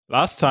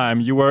Last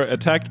time you were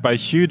attacked by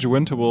huge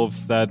winter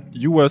wolves that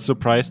you were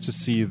surprised to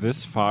see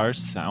this far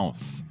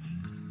south.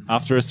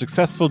 After a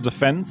successful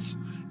defense,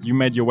 you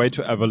made your way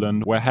to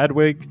Everland, where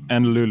Hedwig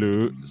and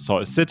Lulu saw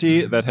a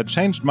city that had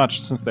changed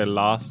much since they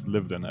last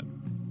lived in it.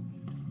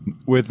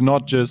 With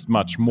not just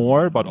much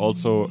more, but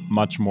also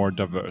much more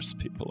diverse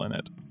people in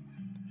it.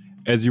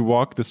 As you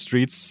walk the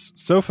streets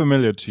so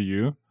familiar to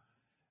you,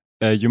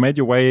 you made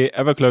your way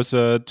ever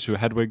closer to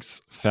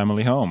Hedwig's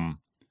family home.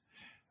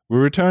 We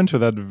return to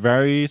that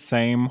very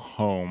same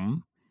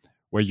home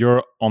where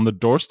you're on the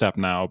doorstep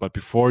now. But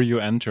before you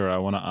enter, I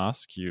want to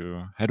ask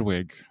you,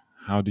 Hedwig,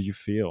 how do you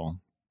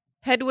feel?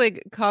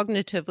 Hedwig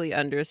cognitively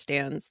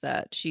understands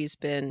that she's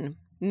been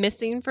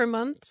missing for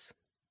months,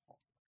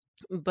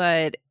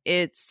 but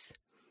it's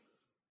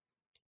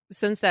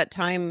since that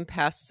time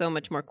passed so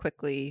much more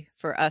quickly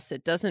for us,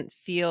 it doesn't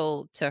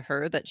feel to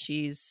her that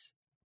she's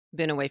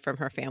been away from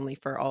her family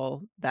for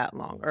all that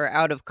long, or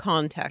out of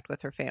contact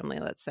with her family,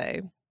 let's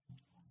say.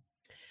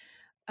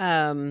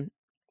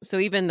 So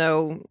even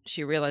though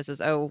she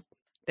realizes, oh,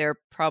 they're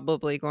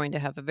probably going to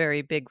have a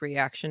very big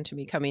reaction to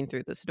me coming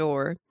through this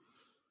door,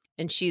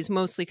 and she's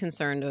mostly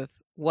concerned of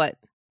what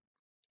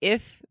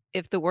if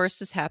the worst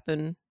has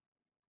happened,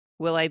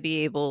 will I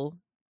be able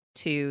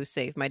to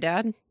save my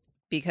dad?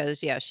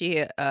 Because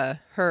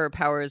her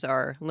powers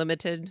are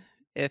limited.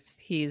 If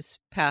he's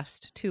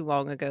passed too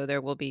long ago,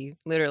 there will be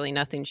literally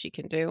nothing she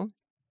can do.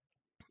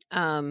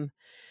 And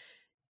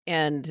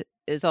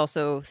is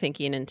also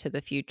thinking into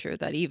the future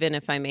that even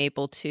if I'm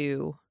able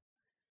to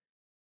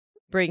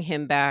bring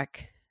him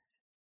back,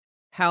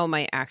 how am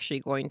I actually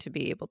going to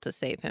be able to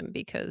save him?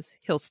 Because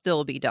he'll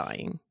still be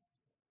dying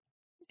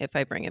if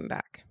I bring him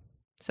back.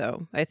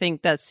 So I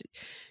think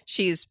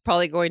she's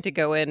probably going to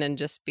go in and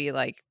just be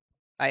like,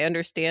 I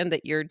understand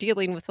that you're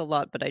dealing with a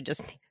lot, but I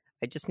just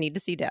need to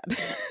see Dad.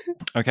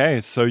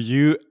 Okay, so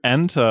you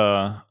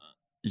enter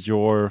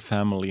your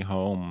family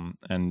home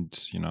and,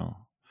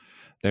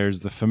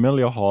 there's the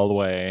familiar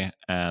hallway,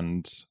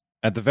 and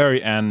at the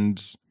very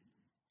end,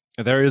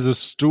 there is a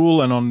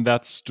stool, and on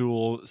that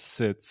stool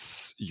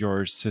sits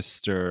your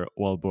sister,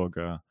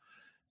 Walburga.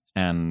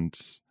 And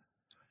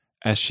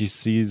as she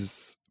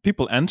sees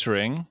people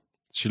entering,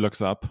 she looks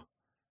up,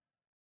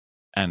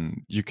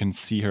 and you can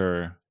see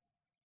her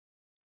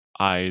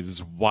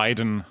eyes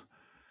widen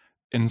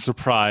in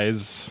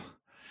surprise,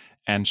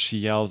 and she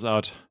yells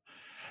out,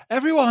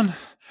 "Everyone,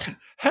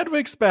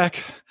 Hedwig's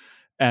back!"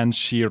 And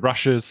she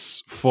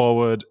rushes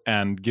forward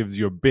and gives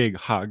you a big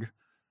hug.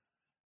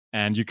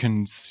 And you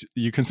can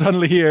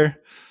suddenly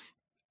hear,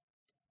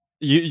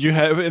 you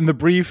have in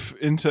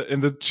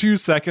the 2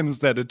 seconds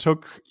that it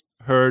took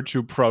her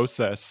to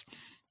process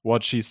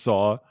what she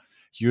saw,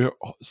 you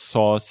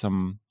saw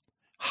some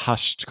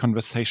hushed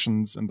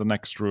conversations in the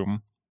next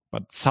room.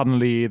 But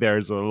suddenly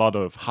there's a lot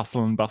of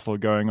hustle and bustle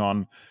going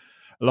on,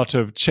 a lot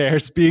of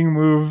chairs being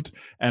moved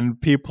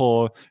and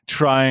people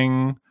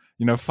trying,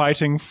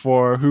 fighting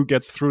for who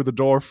gets through the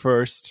door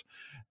first.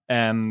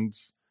 And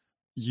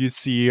you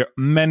see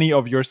many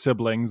of your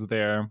siblings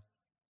there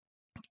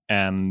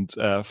and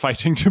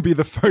fighting to be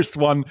the first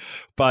one.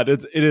 But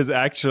it is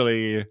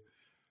actually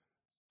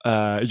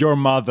your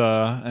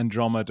mother,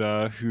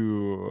 Andromeda,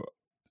 who...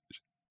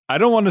 I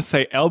don't want to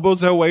say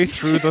elbows her way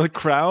through the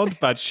crowd,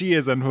 but she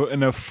is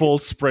in a full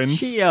sprint.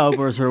 She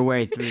elbows her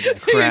way through the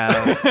crowd.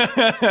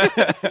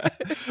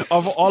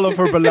 Of all of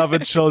her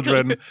beloved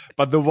children,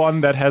 but the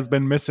one that has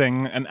been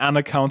missing and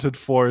unaccounted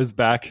for is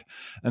back.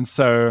 And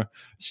so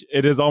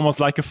it is almost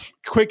like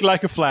quick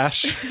like a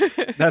flash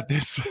that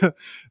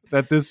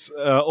this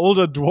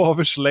older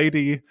dwarvish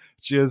lady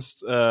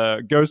just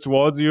goes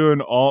towards you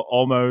and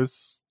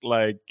almost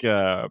like...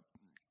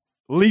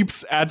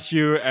 leaps at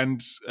you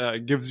and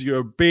gives you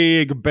a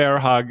big bear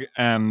hug,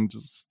 and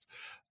just,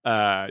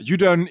 you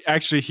don't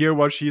actually hear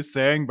what she's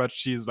saying, but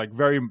she's like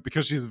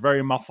because she's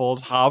very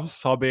muffled, half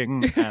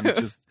sobbing, and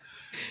just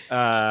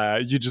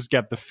you just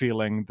get the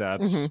feeling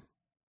that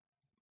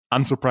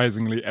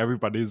unsurprisingly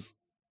everybody's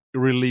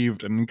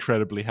relieved and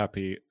incredibly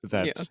happy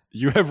that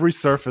you have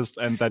resurfaced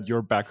and that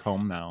you're back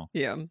home now.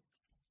 Yeah.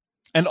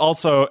 And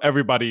also,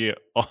 everybody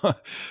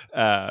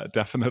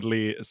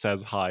definitely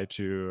says hi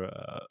to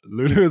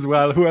Lulu as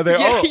well. Who are there?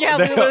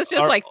 Lulu's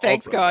just like,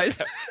 thanks, guys.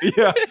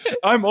 Yeah,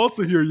 I'm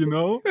also here,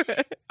 No,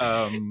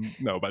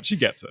 but she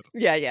gets it.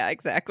 Yeah,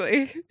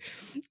 exactly.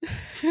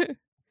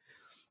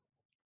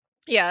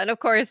 Yeah, and of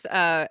course,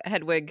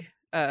 Hedwig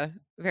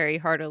very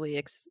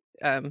heartily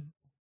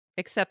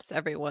accepts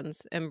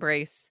everyone's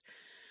embrace.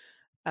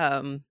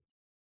 But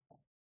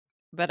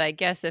I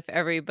guess if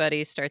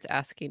everybody starts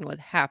asking what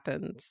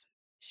happens,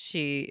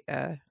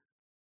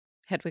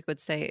 Hedwig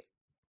would say,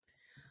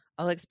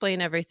 "I'll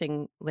explain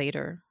everything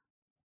later.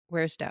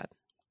 Where's Dad?"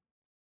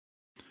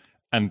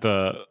 And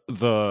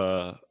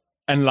the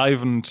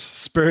enlivened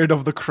spirit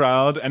of the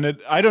crowd,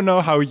 and I don't know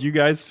how you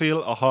guys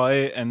feel,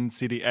 Ahoy and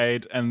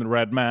CD8 and the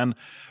Red Man,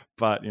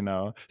 but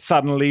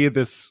suddenly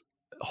this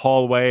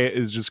hallway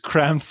is just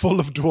crammed full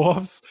of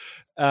dwarves,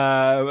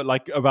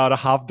 like about a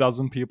half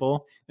dozen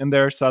people in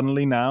there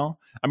suddenly now.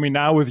 I mean,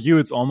 now with you,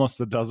 it's almost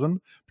a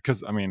dozen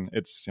because, I mean,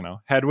 it's,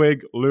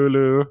 Hedwig,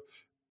 Lulu,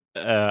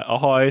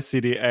 Ahoy,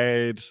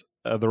 CD8,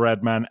 the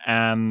Red Man,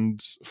 and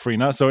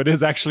Frina. So it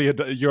is actually,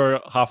 you're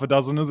half a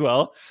dozen as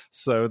well.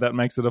 So that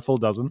makes it a full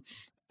dozen.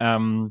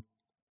 And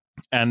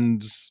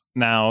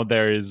now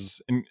there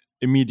is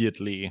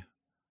immediately,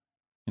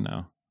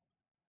 a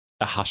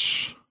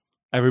hush.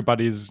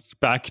 Everybody's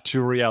back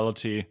to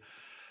reality,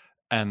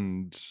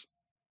 and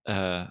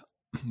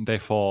they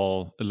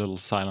fall a little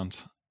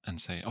silent and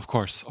say, "Of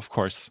course, of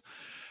course."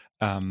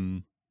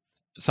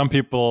 Some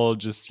people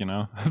just,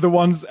 the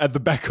ones at the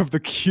back of the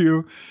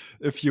queue,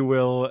 if you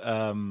will,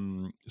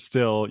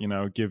 still,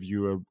 give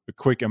you a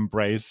quick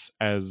embrace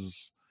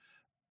as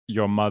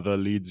your mother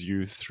leads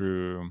you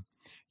through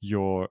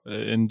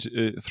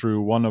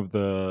through one of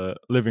the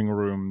living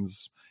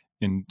rooms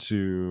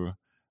into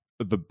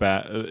the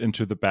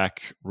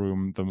back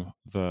room,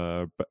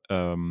 the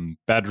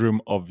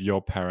bedroom of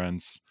your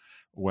parents,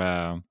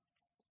 where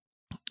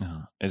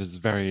it is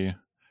very.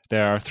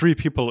 There are 3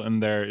 people in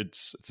there.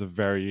 It's a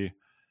very,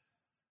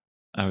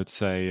 I would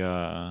say,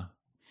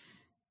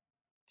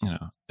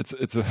 it's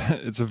a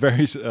it's a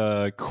very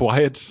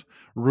quiet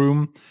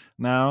room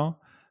now,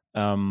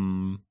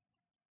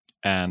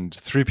 and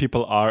 3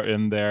 people are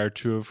in there.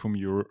 2 of whom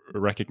you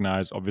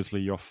recognize, obviously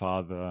your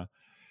father,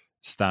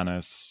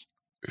 Stannis,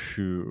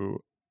 who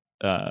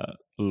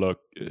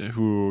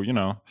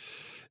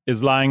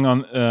is lying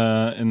on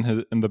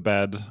in the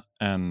bed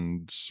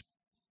and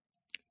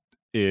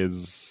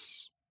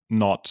is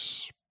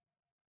not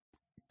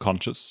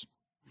conscious.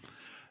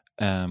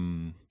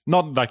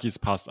 Not like he's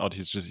passed out.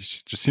 He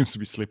just seems to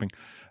be sleeping.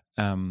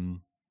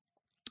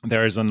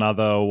 There is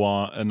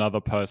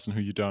another person who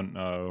you don't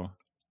know,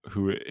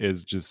 who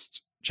is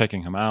just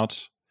checking him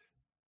out,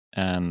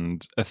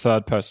 and a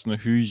third person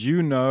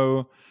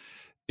who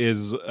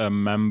is a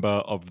member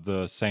of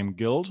the same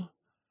guild,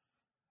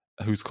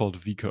 who's called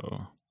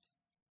Vico.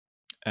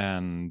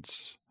 And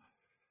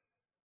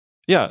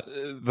yeah,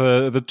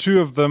 the 2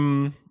 of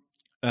them,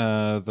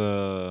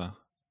 the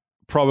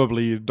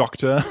probably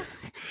doctor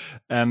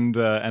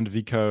and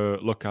Vico,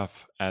 look up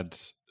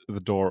at the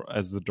door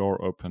as the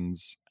door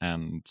opens,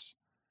 and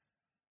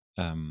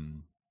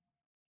the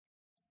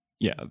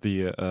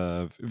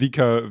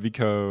Vico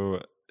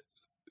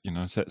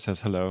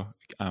says hello.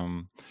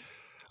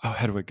 Oh,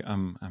 Hedwig,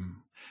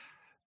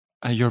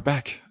 you're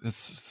back.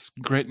 It's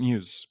great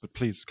news. But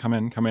please come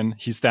in.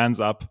 He stands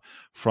up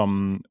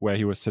from where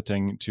he was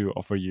sitting to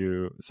offer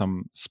you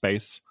some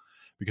space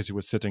because he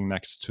was sitting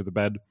next to the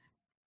bed.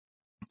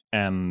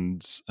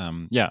 And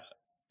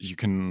you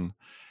can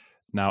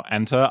now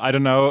enter. I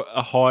don't know,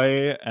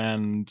 Ahoy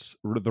and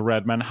the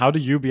Red Man, how do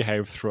you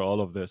behave through all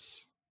of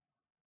this?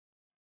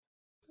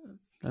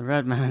 The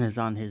Red Man is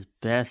on his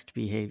best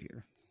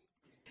behavior.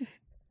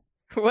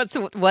 What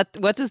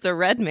does the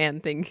Red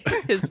Man think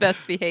his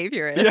best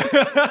behavior is?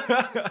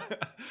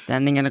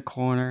 Standing in a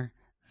corner,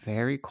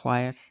 very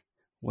quiet,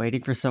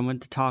 waiting for someone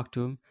to talk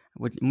to him,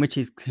 in which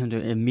he's going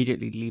to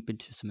immediately leap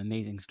into some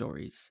amazing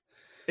stories.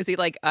 Is he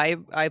like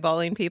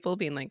eyeballing people,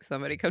 being like,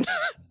 somebody come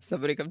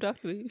talk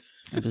to me?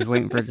 I'm just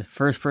waiting for the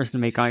first person to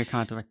make eye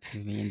contact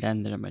with me, and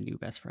then they're my new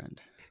best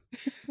friend.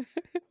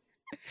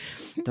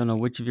 Don't know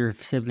which of your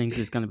siblings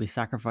is going to be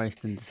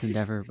sacrificed in this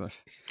endeavor, but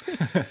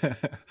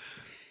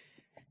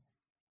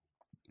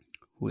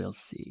we'll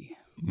see.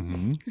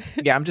 Mm-hmm.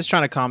 Yeah, I'm just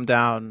trying to calm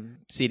down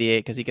CD8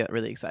 because he got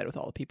really excited with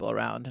all the people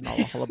around and all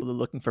the hullabaloo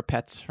looking for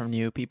pets from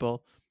new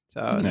people.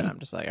 So then I'm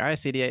just like, all right,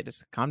 CD8,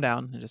 just calm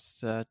down and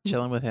just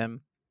chilling with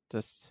him.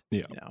 Just,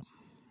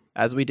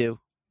 as we do.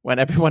 When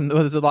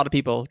there's a lot of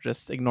people,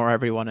 just ignore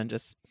everyone and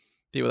just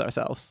be with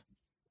ourselves.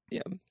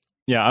 Yeah.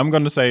 Yeah, I'm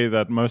going to say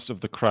that most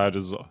of the crowd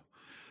is,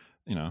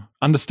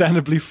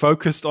 understandably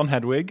focused on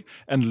Hedwig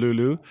and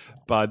Lulu,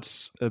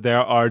 but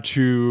there are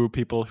 2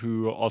 people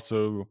who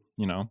also,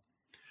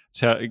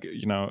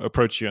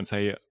 approach you and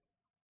say,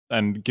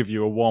 and give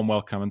you a warm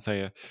welcome and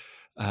say,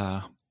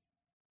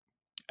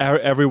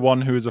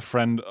 everyone who is a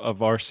friend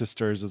of our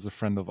sisters is a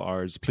friend of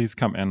ours. Please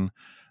come in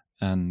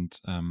and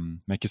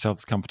make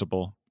yourselves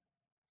comfortable.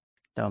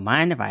 Don't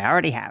mind if I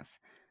already have.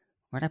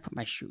 Where'd I put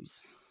my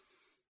shoes?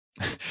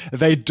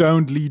 They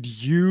don't lead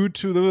you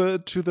to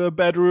the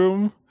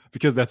bedroom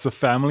because that's a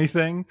family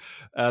thing.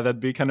 That'd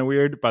be kind of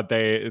weird. But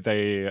they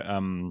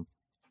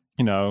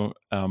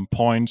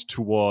point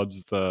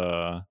towards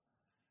the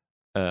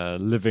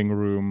living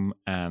room,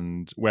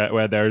 and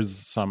where there's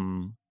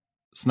some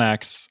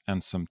snacks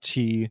and some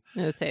tea.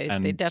 They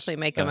definitely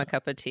make him a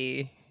cup of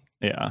tea.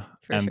 Yeah,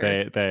 and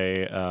sure.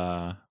 they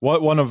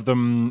one of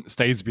them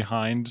stays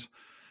behind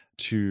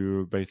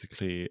to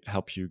basically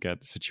help you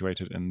get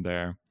situated in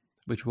there.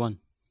 Which one?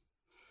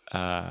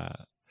 I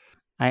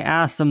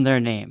asked them their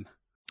name.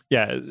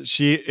 Yeah,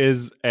 she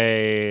is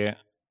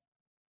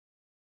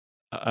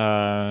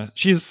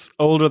she's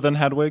older than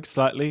Hedwig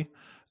slightly,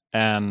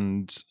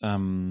 and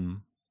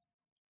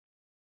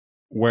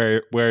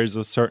wears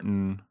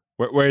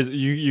Whereas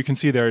you can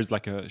see there's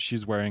like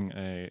she's wearing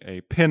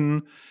a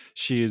pin.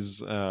 She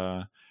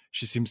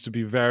seems to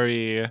be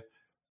very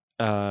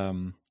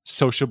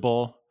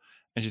sociable,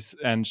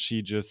 and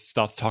she just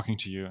starts talking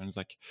to you, and it's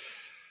like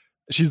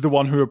she's the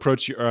one who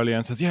approached you earlier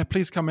and says, "Yeah,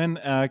 please come in.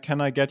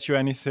 Can I get you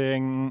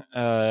anything?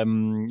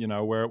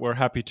 We're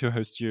happy to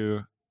host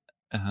you.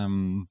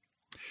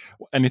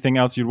 Anything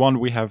else you'd want?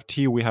 We have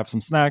tea. We have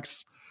some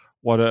snacks.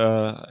 What?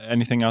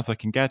 Anything else I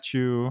can get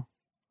you?"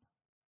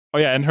 Oh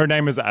yeah, and her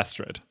name is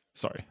Astrid.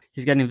 Sorry.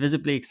 He's getting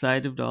visibly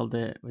excited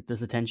with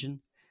this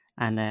attention,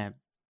 and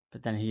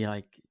but then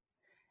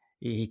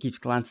he keeps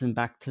glancing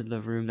back to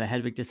the room that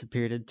Hedwig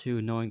disappeared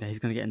into, knowing that he's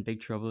going to get in big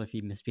trouble if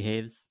he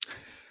misbehaves.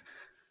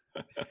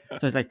 So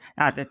he's like,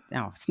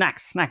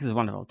 snacks is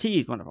wonderful. Tea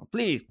is wonderful.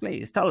 Please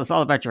tell us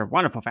all about your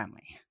wonderful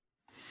family.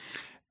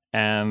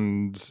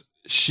 And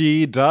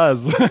she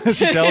does.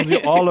 She tells you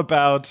all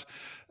about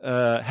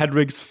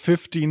Hedwig's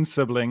 15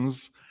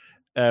 siblings,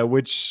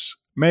 which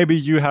maybe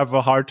you have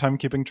a hard time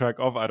keeping track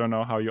of. I don't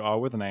know how you are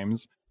with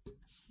names.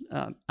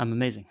 I'm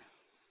amazing.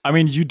 I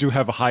mean, you do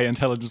have a high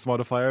intelligence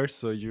modifier,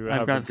 so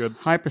I've got a good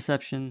high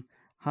perception,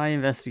 high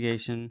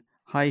investigation,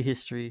 high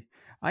history.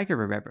 I could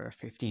remember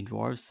 15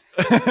 dwarves.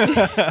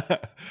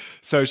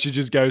 So she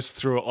just goes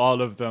through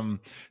all of them,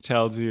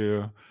 tells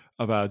you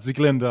about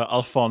Sieglinde,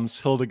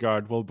 Alphonse,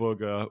 Hildegard,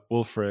 Walburga,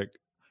 Wulfric,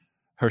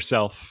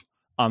 herself,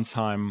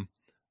 Ansheim.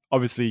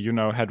 Obviously, you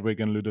know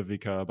Hedwig and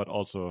Ludovica, but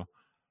also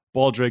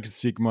Baldric,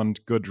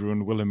 Siegmund,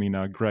 Gudrun,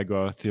 Wilhelmina,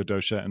 Gregor,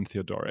 Theodosia, and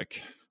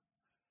Theodoric.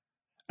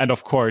 And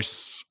of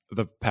course,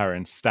 the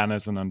parents,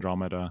 Stannis and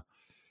Andromeda.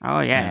 Oh,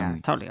 yeah,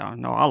 totally. I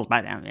know all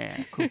about them.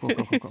 Yeah, cool.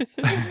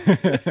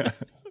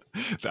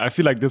 I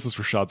feel like this is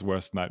Rashad's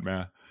worst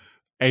nightmare.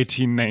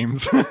 18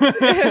 names.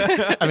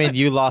 I mean,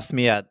 you lost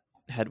me at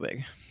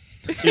Hedwig.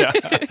 Yeah.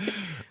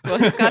 Well,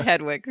 he's got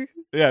Hedwig.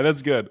 Yeah,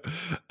 that's good.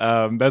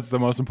 That's the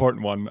most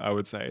important one, I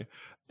would say.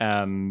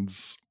 And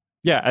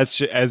yeah, as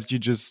you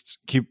just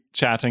keep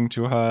chatting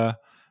to her,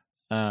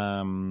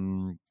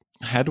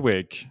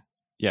 Hedwig,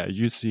 yeah,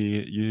 you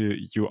see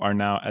you are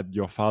now at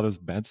your father's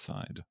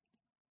bedside.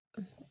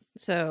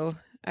 So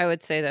I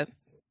would say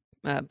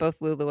that both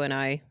Lulu and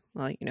I,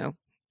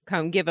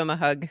 come give him a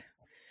hug,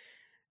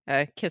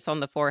 a kiss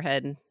on the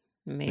forehead,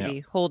 maybe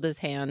hold his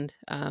hand.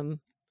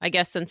 I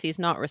guess since he's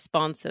not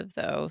responsive,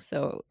 though,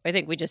 so I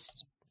think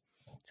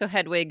so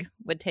Hedwig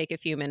would take a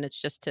few minutes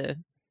just to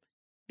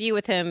be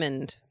with him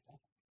and,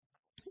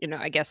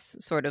 I guess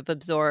sort of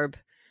absorb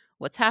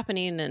what's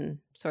happening and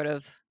sort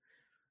of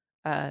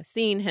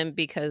seeing him,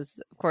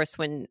 because, of course,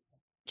 when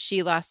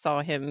she last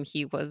saw him,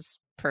 he was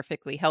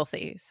perfectly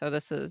healthy. So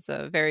this is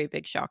a very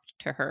big shock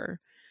to her.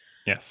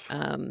 Yes.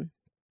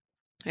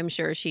 I'm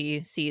sure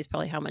she sees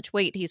probably how much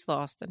weight he's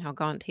lost and how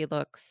gaunt he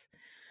looks.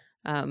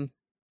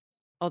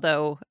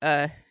 Although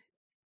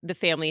the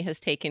family has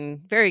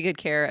taken very good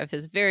care of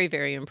his very,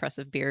 very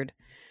impressive beard.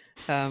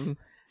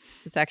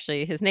 It's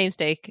actually his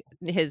namesake.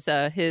 His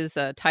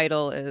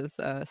title is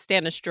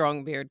Stannis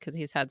Strongbeard, because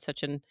he's had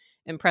such an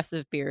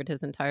impressive beard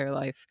his entire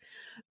life.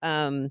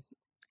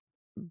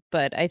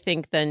 But I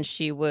think then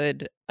she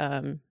would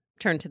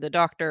turn to the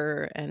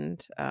doctor,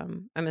 and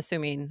I'm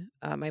assuming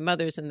my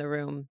mother's in the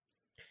room.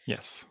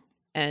 Yes.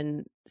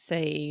 And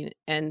say,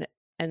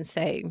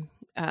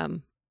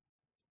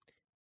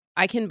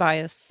 I can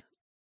buy us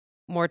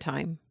more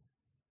time.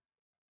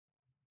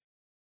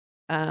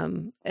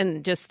 And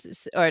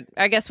or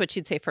I guess what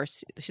she'd say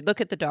first, she'd look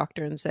at the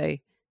doctor and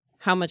say,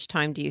 how much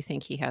time do you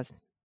think he has?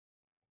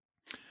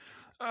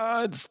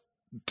 It's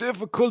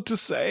difficult to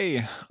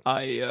say.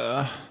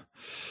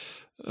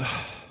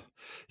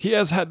 He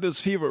has had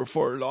this fever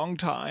for a long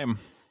time.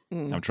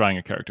 I'm trying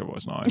a character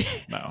voice now.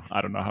 No,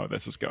 I don't know how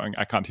this is going.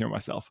 I can't hear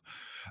myself.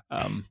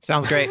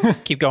 Sounds great.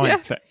 Keep going.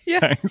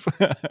 Thanks.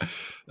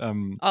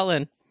 All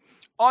in.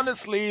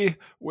 Honestly,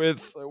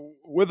 with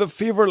a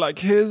fever like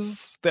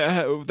his,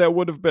 there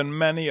would have been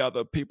many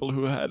other people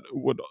who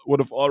would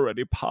have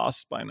already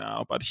passed by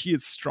now. But he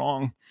is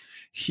strong.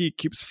 He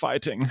keeps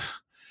fighting.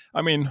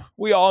 I mean,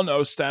 we all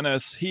know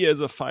Stannis. He is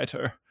a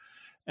fighter,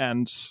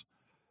 and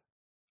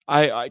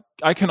I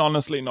can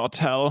honestly not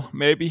tell.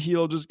 Maybe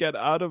he'll just get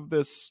out of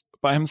this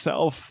by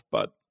himself.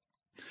 But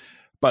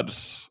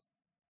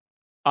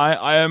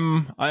I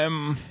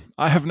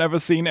have never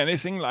seen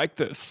anything like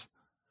this.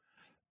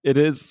 It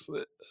is,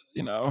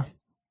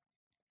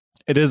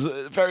 it is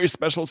very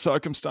special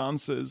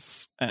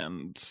circumstances,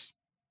 and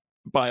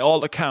by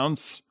all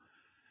accounts,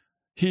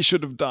 he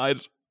should have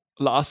died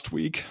last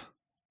week,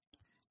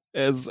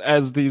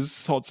 as these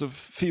sorts of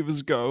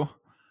fevers go.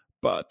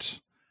 But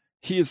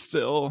he is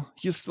still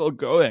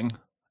going,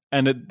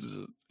 and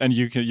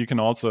you can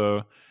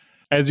also,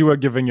 as you were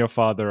giving your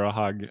father a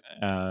hug,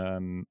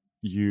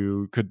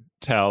 you could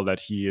tell that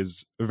he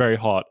is very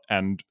hot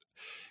and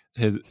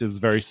is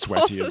very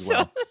sweaty as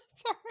well.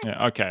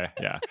 Yeah. Okay.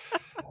 Yeah.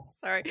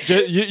 Sorry.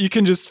 You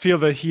can just feel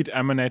the heat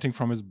emanating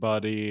from his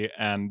body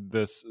and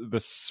the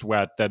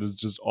sweat that is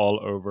just all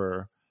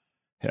over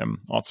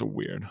him. Also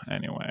weird.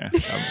 Anyway,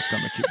 I'm just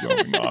gonna keep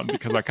going on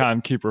because I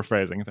can't keep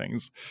rephrasing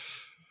things.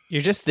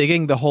 You're just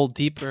digging the hole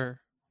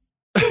deeper.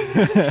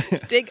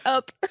 Dig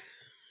up.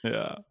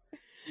 Yeah.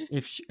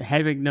 If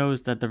Hedwig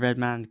knows that the red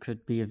man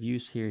could be of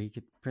use here, he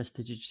could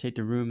prestidigitate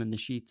the room and the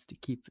sheets to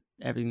keep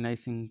everything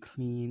nice and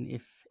clean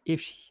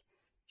if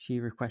she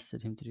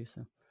requested him to do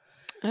so.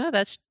 Oh,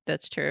 that's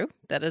true.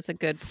 That is a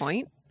good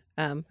point.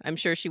 I'm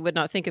sure she would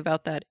not think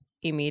about that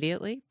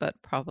immediately,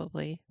 but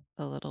probably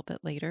a little bit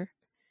later.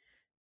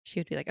 She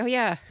would be like, "Oh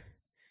yeah,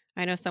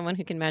 I know someone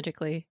who can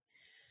magically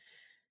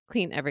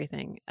clean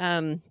everything."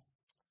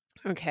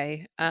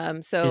 Okay.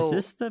 So Is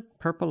this the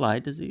purple eye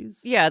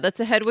disease? yeah,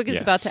 that's a Hedwig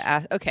is about to Yes.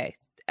 ask. Okay,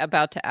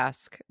 about to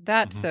ask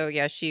that. Mhm. So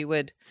yeah, she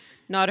would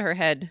nod her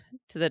head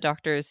to the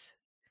doctor's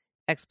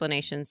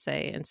explanation,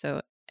 say,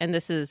 and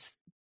this is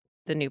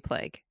the new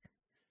plague.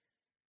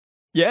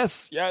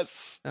 Yes.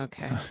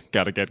 Okay.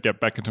 Gotta get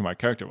back into my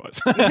character voice.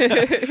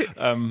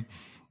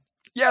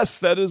 Yes,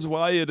 that is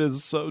why it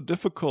is so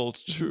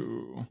difficult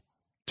to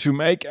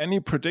make any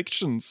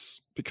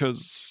predictions,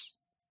 because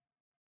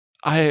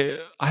I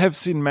have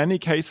seen many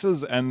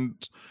cases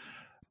and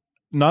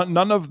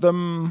none of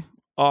them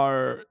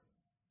are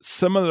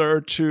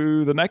similar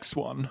to the next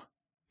one,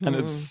 and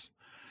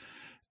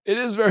it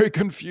is very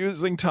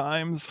confusing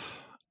times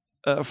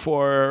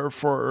for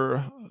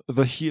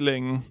the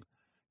healing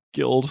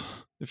guild,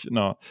 if you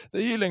know,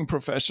 the healing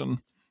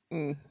profession.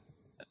 Mm.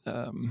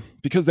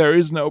 Because there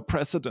is no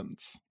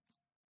precedence.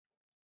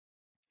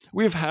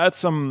 We have had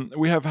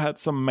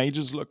some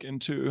mages look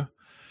into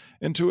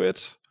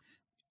it,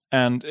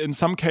 and in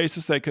some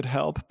cases they could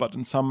help, but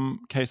in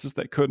some cases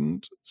they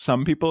couldn't.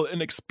 Some people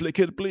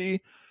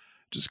inexplicably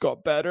just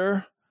got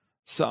better.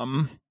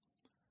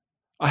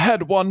 I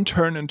had one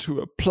turn into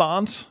a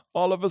plant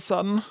all of a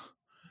sudden,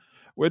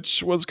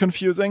 which was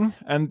confusing,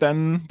 and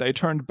then they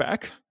turned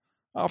back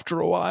after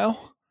a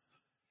while,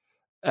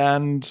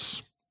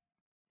 and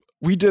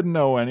we didn't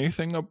know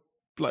anything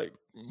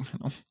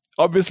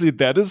obviously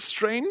that is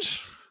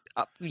strange.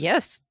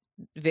 Yes,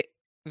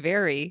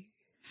 very.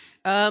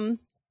 And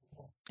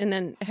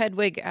then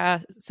Hedwig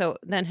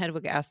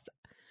asked,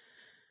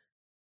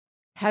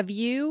 "Have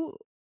you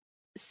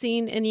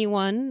seen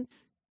anyone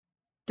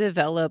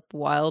develop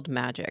wild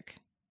magic?"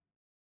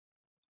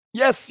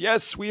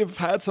 Yes, we have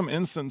had some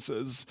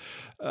instances.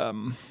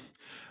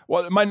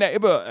 Well, my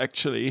neighbor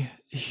actually,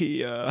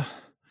 he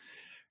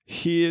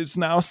is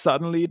now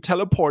suddenly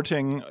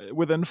teleporting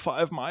within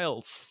 5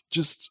 miles,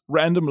 just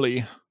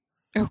randomly.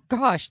 Oh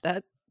gosh,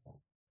 that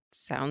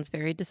sounds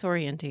very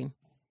disorienting.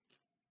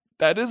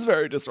 That is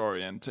very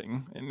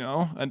disorienting,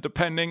 and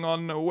depending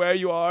on where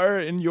you are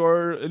in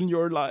your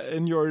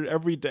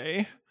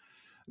everyday,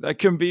 that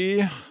can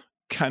be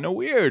kind of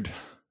weird.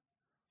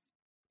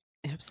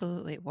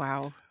 Absolutely.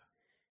 Wow.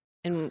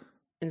 And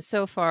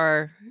so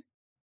far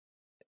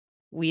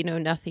we know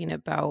nothing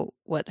about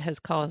what has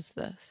caused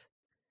this.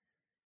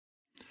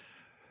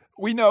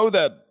 We know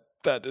that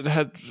it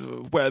had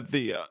where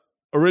the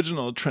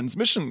original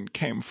transmission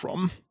came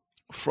from,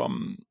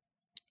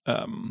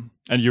 and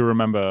you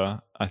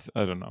remember, I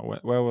don't know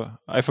where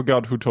I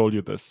forgot who told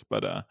you this,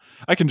 but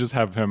I can just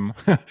have him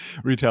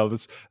retell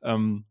this.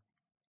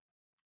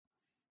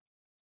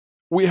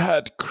 We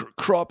had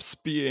crops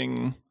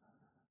being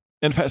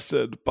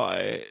infested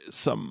by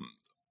some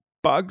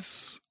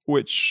bugs,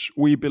 which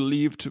we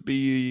believe to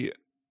be,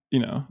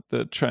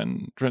 the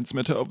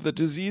transmitter of the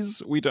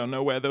disease. We don't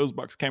know where those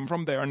bugs came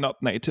from. They are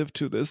not native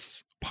to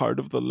this part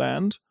of the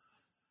land,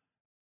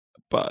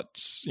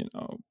 but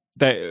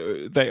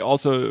they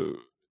also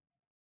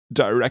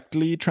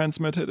directly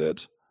transmitted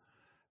it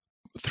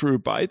through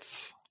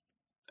bites,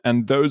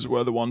 and those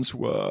were the ones who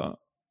were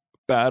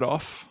bad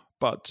off.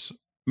 But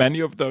many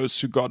of those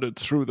who got it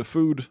through the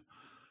food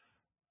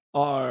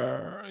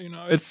are,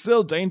 it's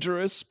still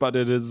dangerous, but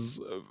it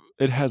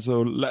has a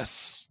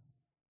less,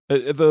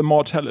 the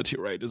mortality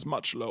rate is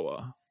much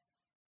lower.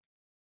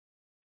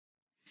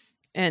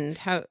 And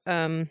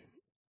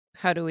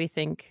how do we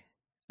think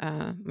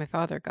my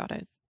father got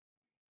it?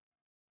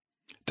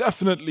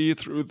 Definitely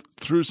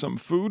through some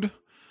food.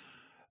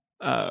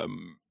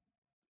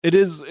 It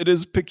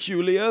is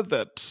peculiar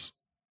that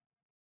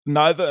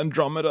neither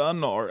Andromeda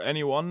nor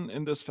anyone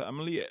in this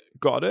family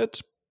got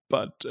it,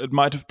 but it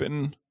might have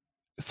been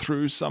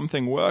through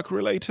something work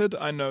related.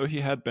 I know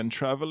he had been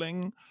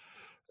traveling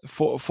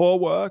for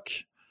work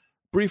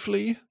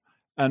briefly,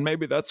 and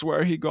maybe that's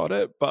where he got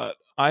it, but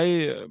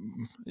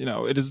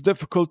it is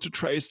difficult to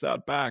trace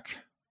that back.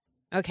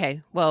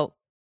 Okay, well,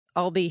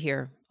 I'll be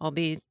here. I'll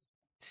be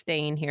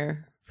staying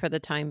here for the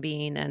time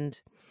being,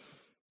 and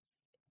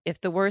if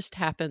the worst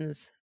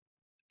happens,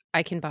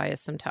 I can buy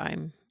us some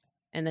time.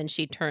 And then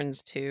she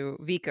turns to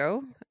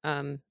Vico,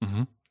 and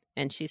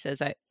she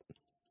says,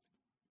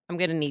 I'm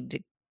going to need to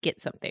get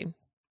something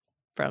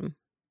from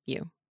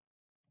you.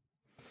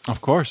 Of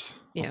course.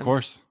 Yeah. Of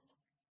course.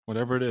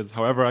 Whatever it is,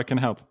 however I can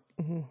help.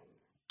 Mm-hmm.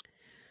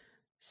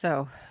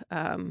 So,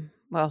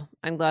 well,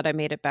 I'm glad I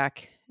made it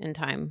back in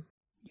time.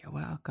 You're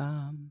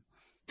welcome.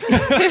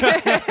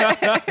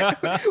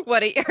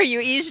 What are you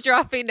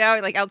eavesdropping now,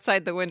 like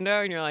outside the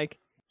window, and you're like,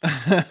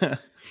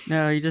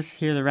 No, you just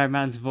hear the red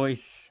man's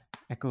voice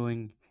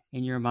echoing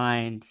in your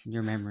mind, in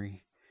your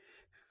memory.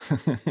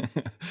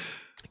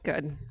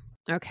 Good.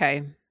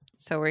 Okay.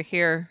 So we're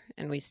here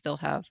and we still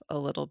have a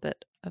little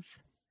bit of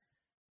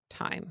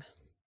time.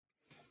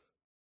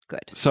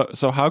 Good.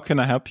 So how can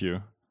I help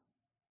you?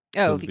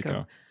 Oh, Says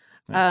Vico.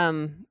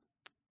 Yeah.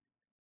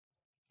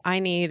 I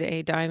need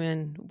a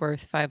diamond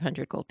worth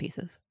 500 gold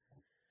pieces.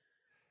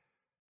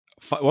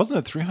 Wasn't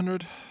it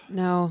 300?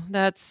 No,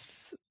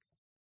 that's...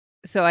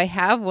 So I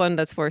have one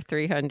that's worth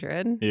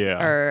 300.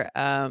 Yeah. Or,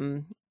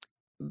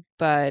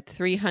 but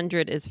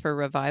 300 is for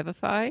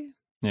Revivify.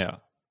 Yeah.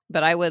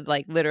 But I would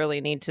like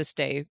literally need to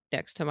stay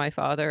next to my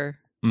father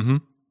Mm-hmm.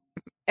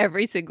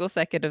 every single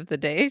second of the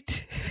day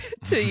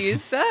to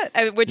use that.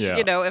 I mean, which, Yeah.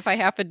 you know, if I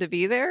happen to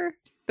be there,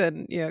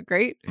 then,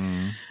 great.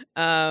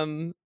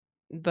 Mm.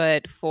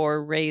 But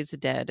for Raise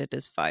Dead, it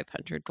is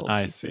 500 gold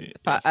I pieces. see.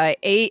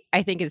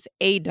 I think it's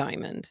a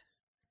diamond.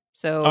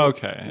 So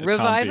Okay. It can't be-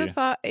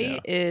 Revivify yeah.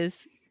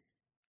 is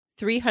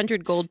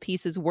 300 gold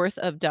pieces worth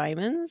of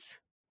diamonds.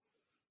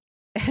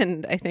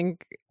 And I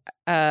think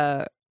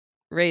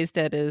Raise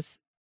Dead is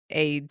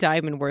a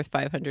diamond worth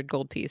 500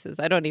 gold pieces.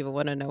 I don't even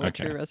want to know what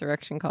Okay. your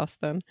resurrection costs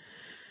then.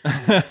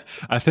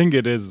 I think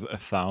it is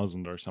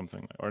 1,000 or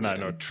something. Or no,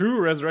 Mm.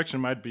 true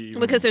resurrection might be even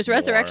Because there's more.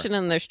 resurrection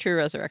and there's true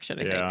resurrection,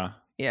 I think. Yeah.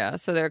 Yeah,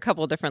 so there are a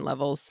couple of different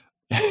levels.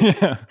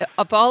 Yeah.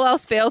 If all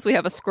else fails, we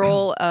have a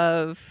scroll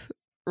of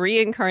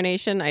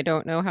reincarnation. I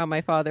don't know how my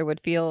father would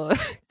feel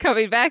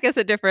coming back as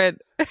a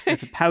different...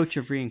 It's a pouch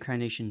of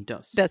reincarnation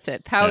dust. That's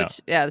it.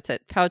 Pouch. Yeah, that's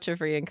it. Pouch of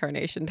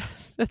reincarnation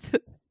dust. That's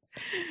it.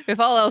 If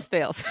all else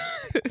fails.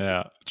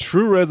 Yeah.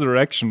 True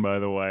resurrection, by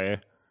the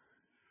way.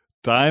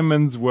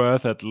 Diamonds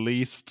worth at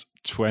least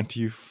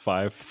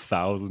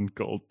 25,000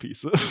 gold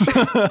pieces.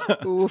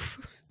 Oof.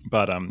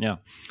 But yeah.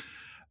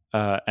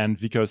 And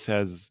Vico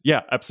says,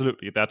 yeah,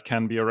 absolutely. That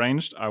can be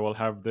arranged. I will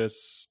have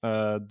this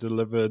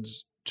delivered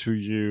to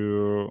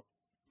you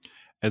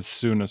as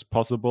soon as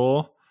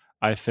possible.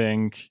 I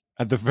think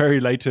at the very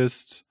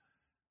latest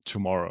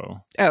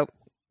tomorrow. Oh,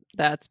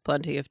 that's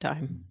plenty of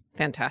time.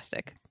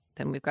 Fantastic.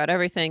 Then we've got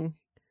everything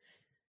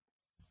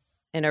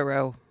in a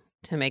row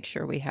to make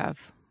sure we have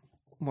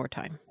more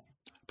time.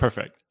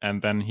 Perfect.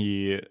 And then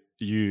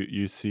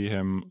you see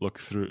him look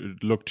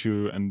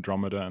to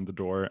Andromeda and the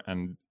door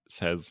and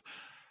says,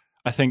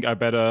 I think I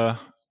better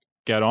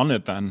get on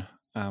it then.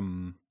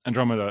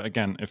 Andromeda,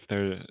 again, if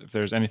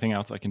there's anything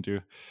else I can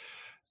do,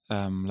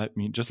 let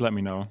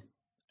me know.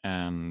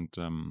 And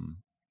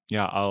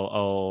yeah,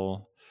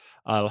 I'll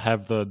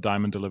have the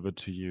diamond delivered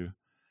to you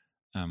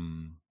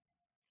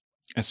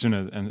as soon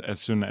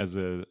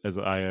as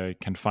I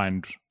can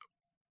find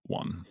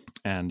one.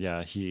 And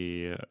yeah,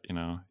 he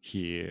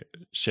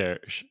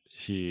shares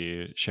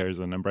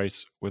an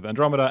embrace with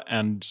Andromeda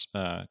and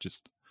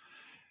just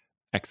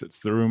exits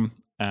the room.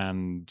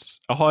 And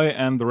Ahoy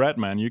and the Red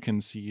Man, you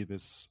can see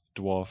this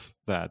dwarf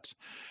that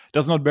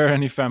does not bear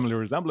any family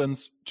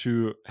resemblance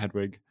to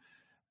Hedwig.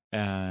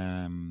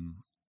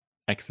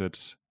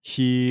 Exit.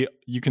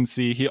 You can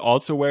see he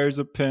also wears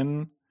a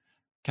pin,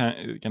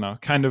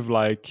 kind of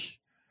like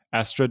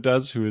Astrid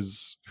does,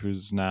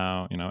 who's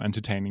now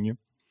entertaining you.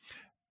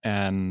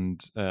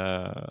 And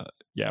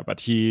yeah,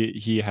 but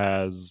he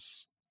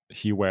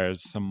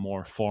wears some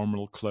more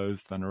formal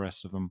clothes than the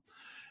rest of them,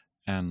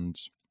 and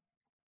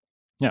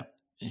yeah,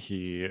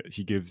 he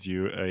gives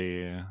you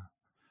a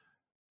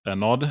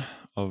nod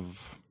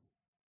of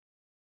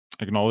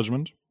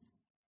acknowledgement.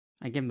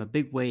 I give him a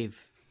big wave.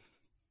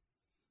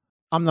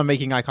 I'm not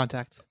making eye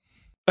contact.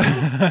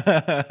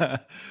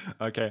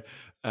 Okay,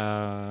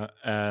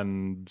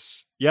 and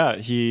yeah,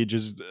 he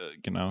just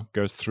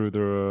goes through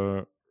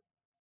the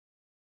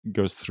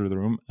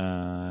room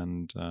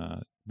and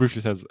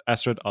briefly says,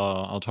 Astrid,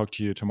 I'll talk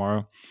to you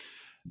tomorrow.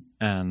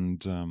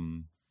 And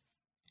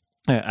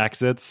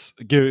exits.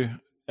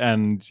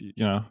 And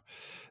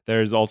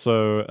there's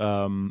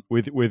also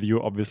with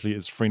you obviously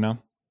is Frina,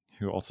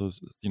 who also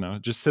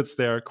just sits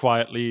there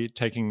quietly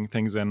taking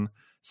things in,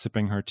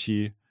 sipping her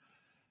tea,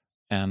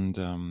 and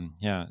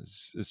yeah,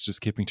 it's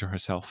just keeping to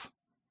herself.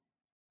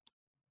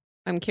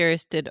 I'm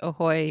curious, did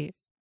Ahoy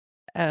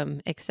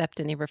accept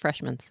any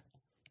refreshments?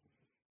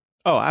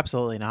 Oh,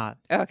 absolutely not.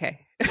 Okay.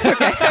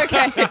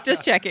 Okay.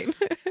 Just checking.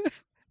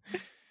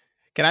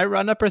 Can I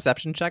run a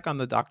perception check on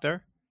the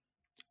doctor?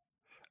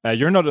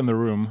 You're not in the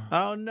room.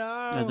 Oh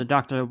no! The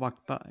doctor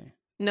walked by.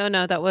 No,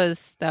 that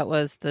was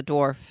the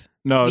dwarf.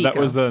 No, Vico. that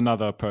was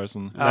another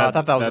person. I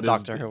thought that was the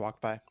doctor who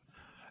walked by.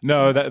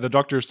 No, the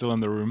doctor is still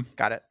in the room.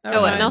 Got it.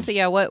 Oh, and also,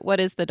 yeah, what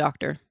is the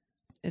doctor?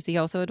 Is he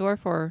also a dwarf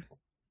or?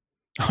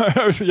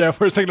 Yeah,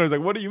 for a second I was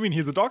like, what do you mean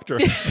he's a doctor?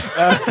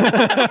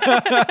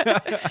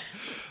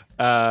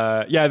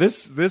 Yeah,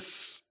 this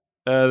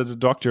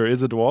doctor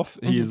is a dwarf.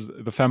 Mm-hmm. He's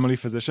the family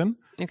physician.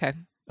 Okay.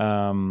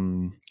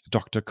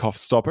 Dr. Cough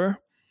Stopper.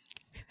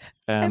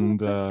 And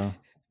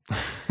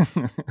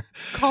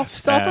Cough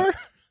Stopper?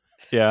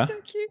 Yeah.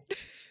 So cute.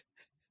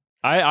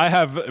 I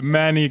have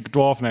many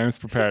dwarf names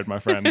prepared, my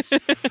friends.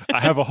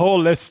 I have a whole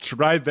list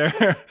right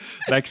there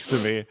next to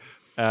me.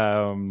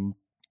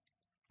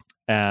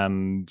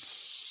 And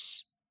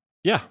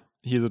Yeah,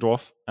 he's a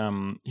dwarf.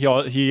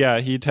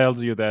 He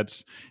tells you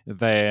that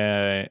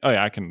they. Oh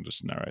yeah, I can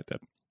just narrate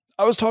that.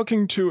 I was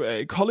talking to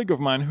a colleague of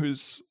mine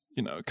who's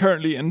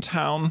currently in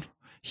town.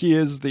 He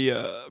is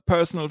the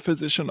personal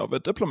physician of a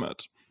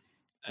diplomat,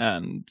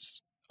 and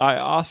I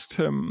asked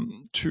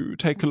him to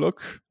take a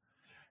look,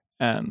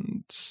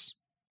 and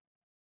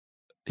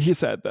he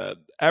said that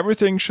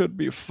everything should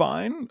be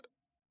fine,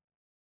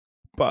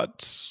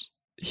 but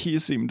he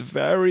seemed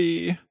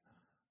very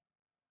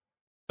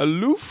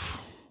aloof,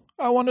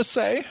 I want to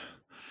say.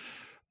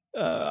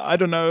 I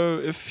don't know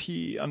if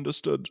he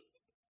understood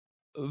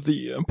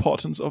the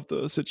importance of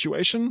the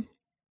situation.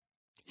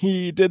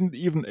 He didn't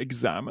even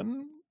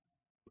examine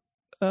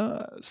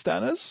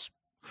Stannis,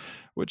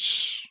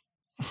 which,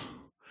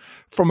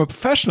 from a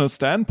professional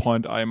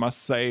standpoint, I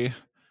must say,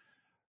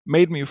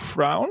 made me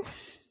frown.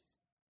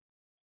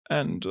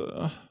 And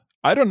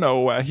I don't know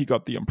where he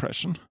got the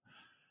impression,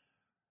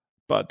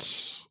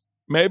 but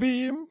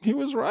maybe he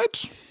was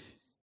right.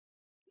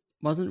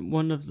 Wasn't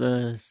one of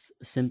the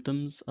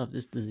symptoms of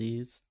this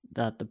disease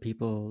that the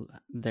people,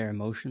 their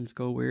emotions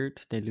go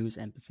weird? They lose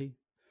empathy?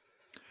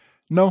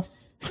 No.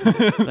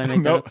 Did I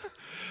make no. that up?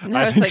 No,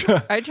 I I was think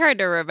like, so. I tried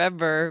to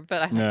remember,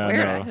 but I was Yeah, like,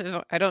 where?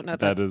 no. I don't know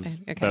That that.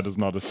 is Okay. that is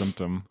not a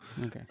symptom.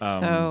 Okay.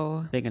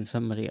 So, Thinking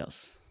somebody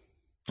else.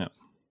 Yeah.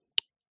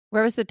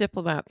 where was the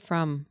diplomat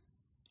from?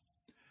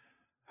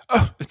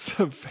 Oh, she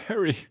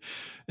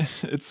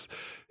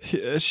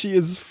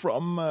is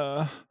from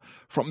the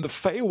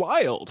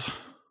Feywild.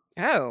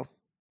 Oh,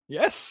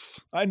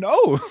 Yes, I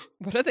know.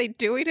 what are they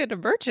doing in a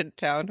merchant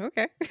town?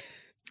 Okay.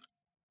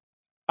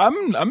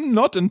 I'm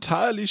not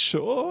entirely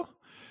sure.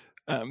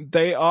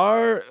 They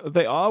are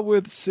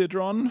with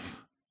Sidron,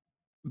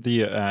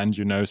 and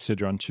you know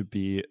Sidron to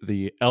be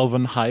the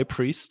elven high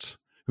priest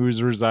who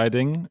is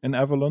residing in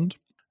Everland.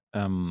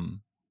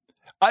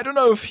 I don't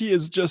know if he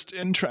is just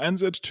in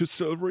transit to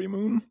Silvery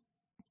Moon,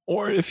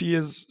 or if he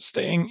is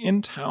staying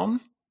in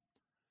town.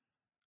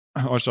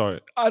 Oh,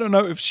 sorry. I don't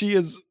know if she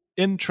is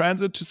in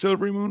transit to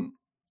Silvery Moon,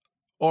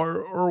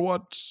 or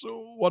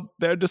what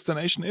their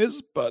destination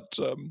is. But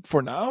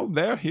for now,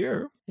 they're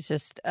here. It's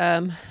just,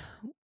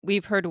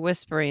 we've heard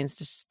whisperings.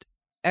 Just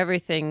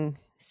everything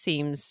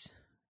seems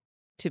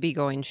to be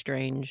going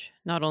strange.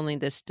 Not only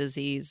this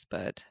disease,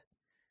 but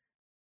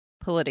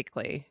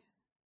politically,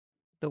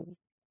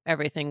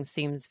 everything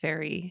seems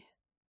very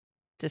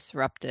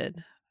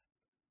disrupted.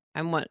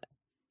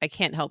 I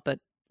can't help but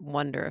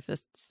wonder if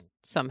it's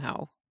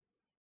somehow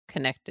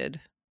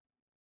connected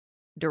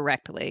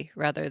directly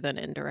rather than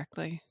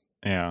indirectly.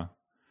 Yeah.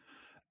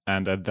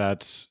 And at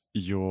that,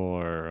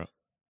 your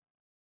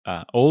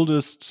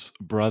oldest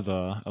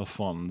brother,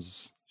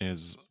 Alphonse,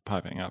 is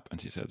piping up,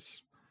 and he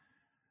says,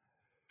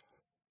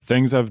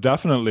 things have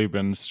definitely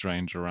been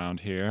strange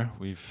around here.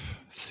 We've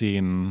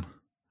seen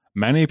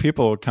many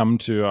people come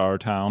to our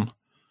town,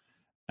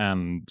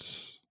 and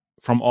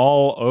from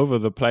all over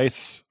the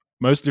place,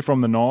 mostly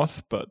from the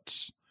north,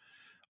 but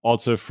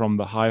also from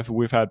the high.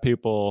 We've had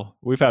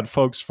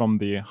folks from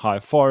the high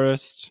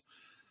forest,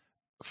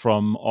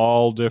 from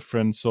all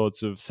different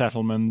sorts of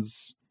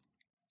settlements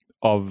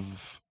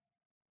of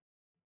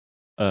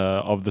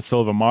the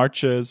Silver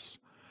Marches,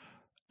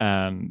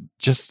 and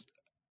just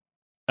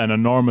an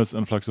enormous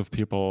influx of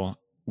people.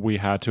 We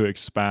had to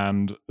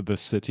expand the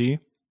city.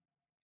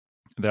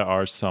 There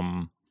are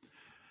some,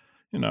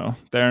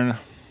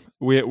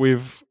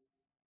 we've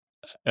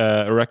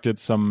erected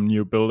some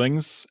new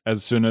buildings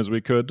as soon as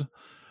we could,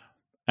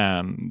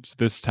 and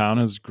this town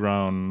has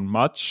grown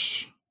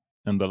much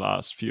in the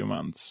last few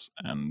months,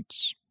 and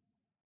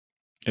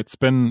it's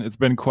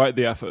been quite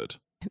the effort.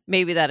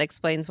 Maybe that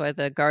explains why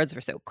the guards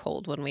were so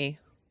cold when we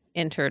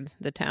entered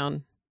the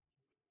town.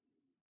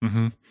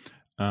 Mm-hmm.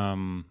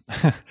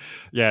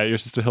 Yeah, your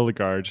sister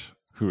Hildegard,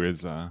 who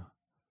is a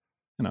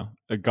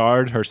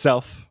guard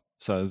herself,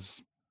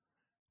 says,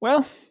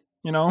 well,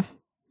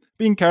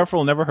 being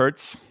careful never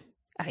hurts.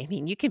 I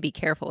mean, you can be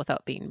careful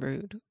without being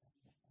rude.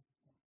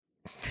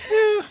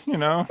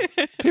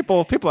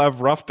 People have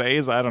rough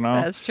days. I don't know.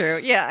 That's true.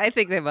 Yeah, I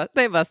think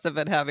they must have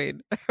been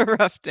having a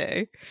rough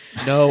day.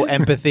 No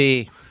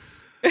empathy.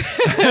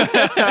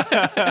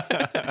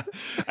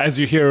 As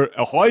you hear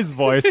Ahoy's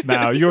voice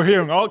now, you're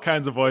hearing all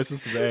kinds of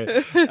voices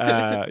today,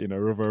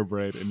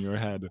 reverberate in your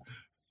head.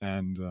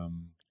 And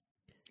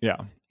yeah.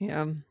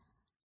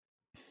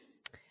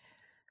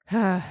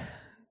 I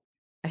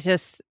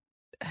just,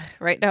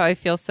 right now, I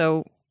feel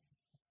so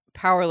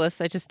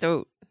powerless. I just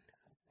don't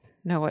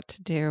know what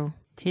to do.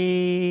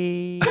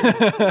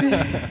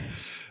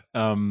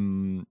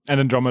 And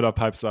Andromeda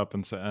pipes up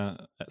and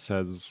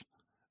says,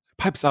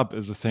 "Pipes up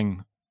is a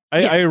thing."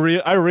 Yes.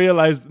 I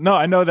realized. No,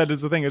 I know that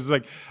is the thing. It's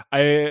like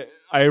I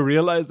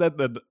realized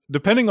that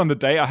depending on the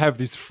day, I have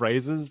these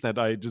phrases that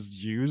I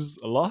just use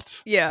a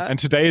lot. Yeah. And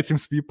today it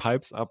seems to be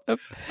pipes up.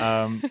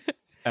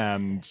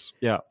 And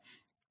yeah,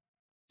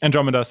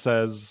 Andromeda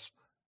says,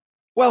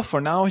 "Well,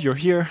 for now you're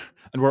here,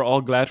 and we're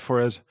all glad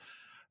for it.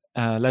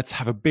 Let's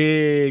have a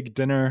big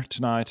dinner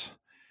tonight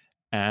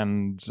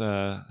and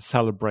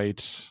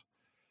celebrate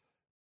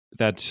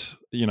that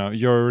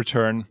your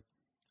return,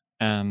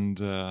 and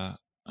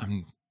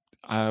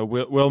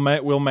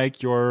we'll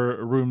make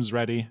your rooms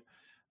ready.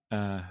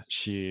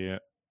 She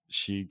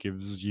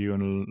gives you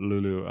and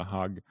Lulu a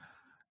hug,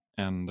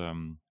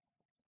 and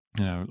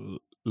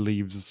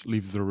leaves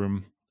the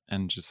room,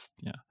 and just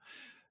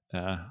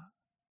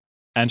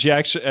and she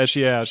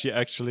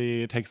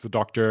actually takes the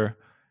doctor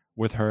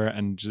with her,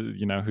 and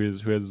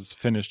who has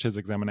finished his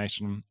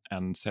examination,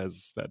 and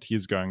says that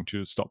he's going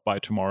to stop by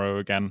tomorrow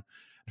again.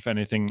 If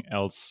anything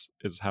else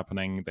is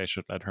happening, they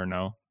should let her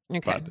know.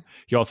 Okay. But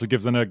he also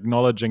gives an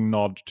acknowledging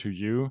nod to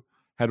you,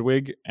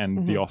 Hedwig,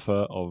 and the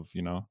offer of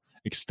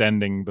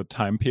extending the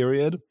time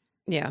period.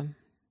 Yeah.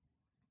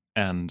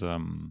 And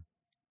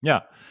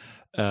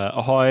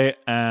Ahoy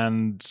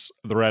and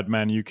the Red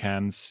Man, you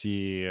can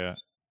see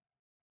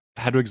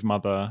Hedwig's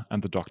mother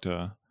and the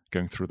doctor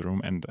going through the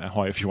room. And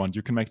Ahoy, if you want,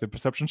 you can make the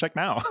perception check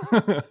now.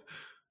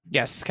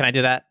 Yes, can I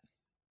do that?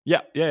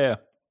 Yeah.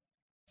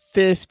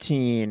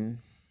 15.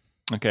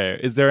 Okay.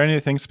 Is there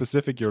anything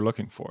specific you're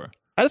looking for?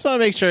 I just want to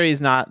make sure he's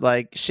not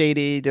like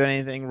shady, doing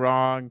anything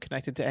wrong,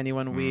 connected to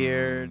anyone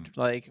weird.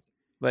 Like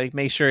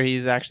make sure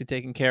he's actually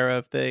taking care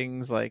of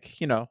things. Like,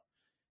 he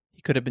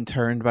could have been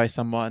turned by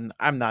someone.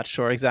 I'm not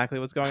sure exactly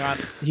what's going on.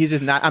 He's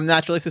just not. I'm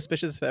naturally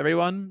suspicious of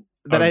everyone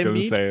that I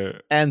meet,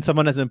 and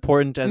someone as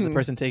important as the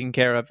person taking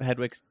care of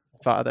Hedwig's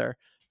father.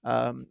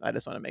 I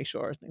just want to make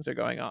sure things are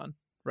going on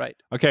right.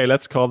 Okay,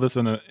 let's call this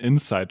an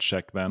insight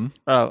check then.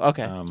 Oh,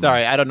 okay.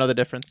 Sorry, I don't know the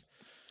difference.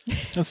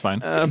 That's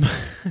fine. All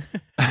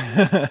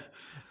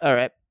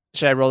right.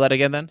 Should I roll that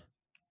again then?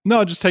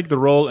 No, just take the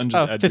roll and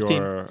just add 15.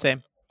 your...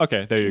 Same.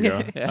 Okay, there you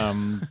go.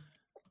 Yeah.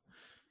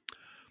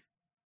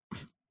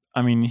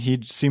 I mean, he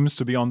seems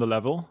to be on the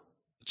level.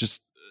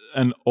 Just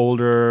an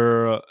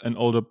older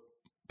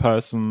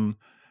person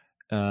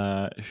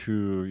who,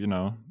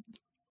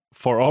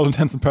 for all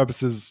intents and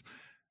purposes,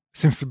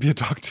 seems to be a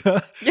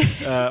doctor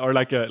or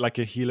like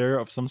a healer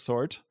of some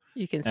sort.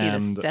 You can see the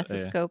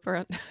stethoscope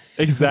around.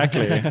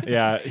 Exactly.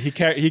 Yeah, he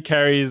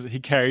carries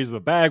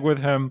the bag with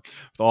him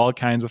with all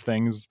kinds of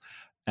things,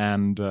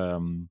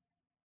 and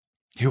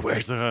he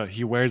wears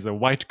a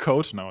white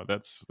coat. No,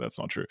 that's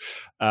not true.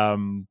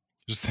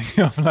 Just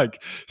thinking of like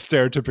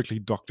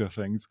stereotypically doctor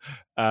things.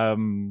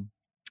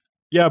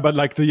 Yeah, but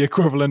like the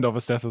equivalent of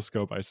a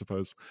stethoscope, I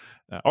suppose,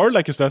 or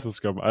like a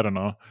stethoscope. I don't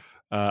know.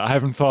 I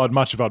haven't thought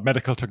much about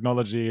medical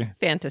technology.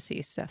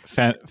 Fantasy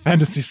stethoscope.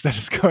 Fantasy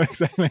stethoscope,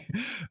 exactly.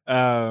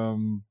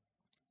 And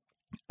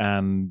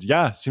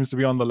yeah, seems to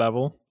be on the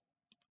level.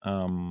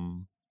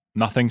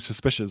 Nothing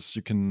suspicious.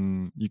 You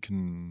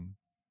can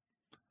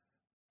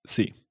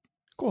see.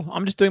 Cool.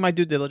 I'm just doing my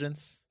due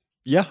diligence.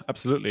 Yeah,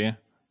 absolutely.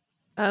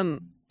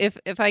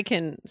 If I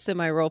can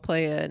semi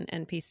roleplay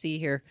an NPC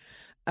here,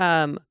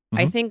 I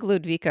think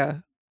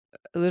Ludwika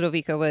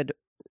would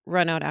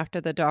run out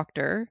after the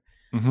doctor,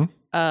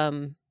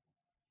 and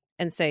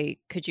say,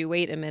 "Could you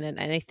wait a minute?"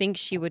 And I think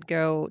she would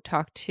go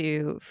talk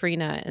to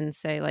Frina and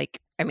say, like,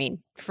 I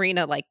mean,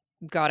 Frina like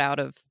got out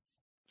of,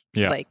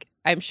 like,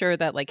 I'm sure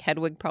that like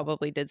Hedwig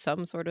probably did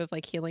some sort of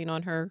like healing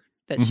on her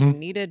that she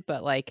needed,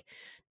 but like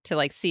to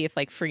like see if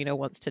like Frina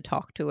wants to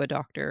talk to a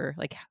doctor,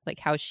 like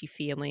how's she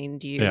feeling?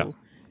 Do you?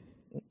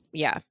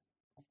 Yeah.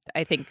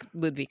 I think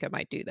Ludwika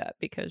might do that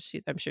because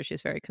I'm sure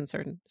she's very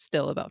concerned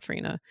still about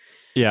Frina.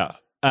 Yeah.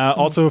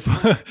 Also,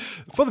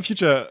 for the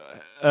future,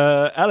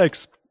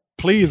 Alex,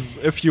 please,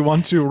 if you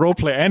want to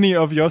roleplay any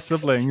of your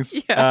siblings,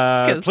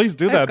 please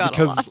do that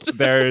because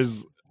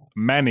there's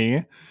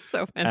many.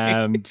 So many.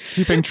 And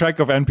keeping track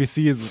of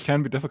NPCs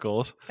can be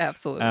difficult.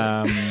 Absolutely.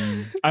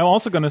 I'm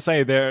also going to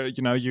say there,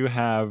 you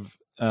have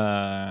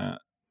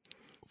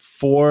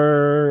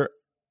 4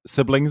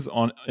 siblings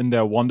in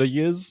their wonder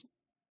years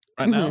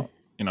right now.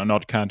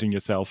 Not counting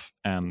yourself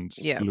and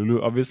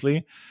Lulu,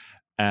 obviously.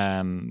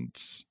 And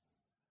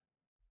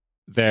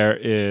there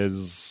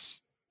is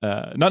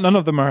none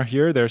of them are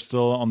here. They're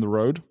still on the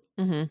road.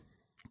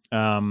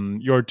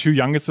 Your 2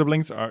 youngest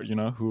siblings are,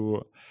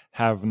 who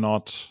have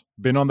not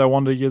been on their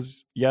wonder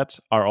years yet,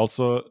 are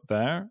also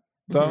there,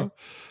 though.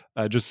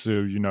 Just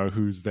so you know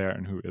who's there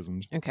and who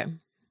isn't. Okay.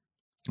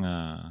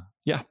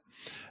 Yeah.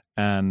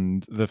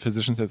 And the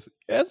physician says,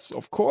 "Yes,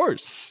 of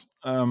course."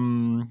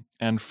 And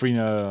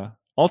Frina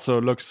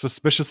also looks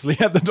suspiciously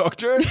at the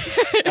doctor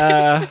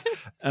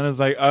and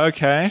is like,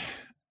 "Okay."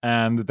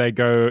 And they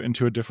go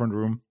into a different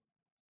room,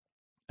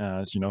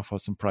 for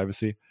some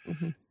privacy.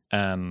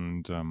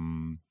 And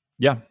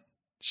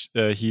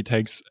he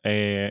takes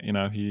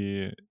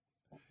he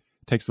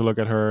takes a look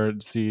at her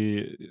to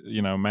see,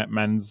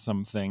 mends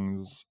some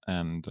things,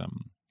 and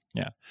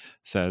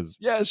says,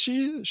 "Yeah,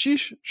 she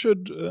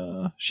should.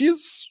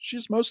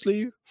 She's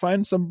mostly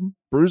fine. Some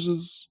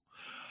bruises,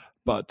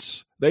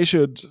 but they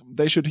should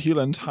heal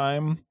in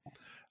time.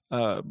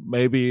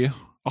 Maybe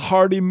a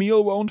hearty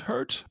meal won't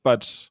hurt."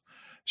 But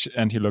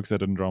and he looks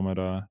at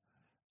Andromeda.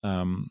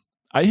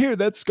 I hear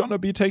that's gonna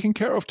be taken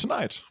care of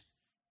tonight.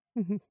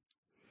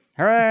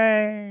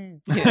 Hooray!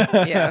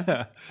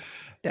 Yeah,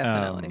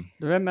 definitely.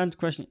 The Red Man's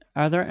question: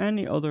 are there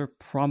any other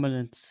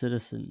prominent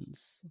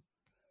citizens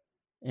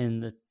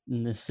in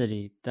the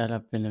city that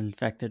have been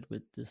infected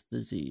with this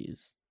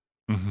disease.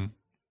 Mm-hmm.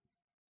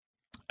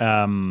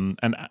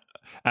 And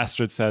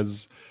Astrid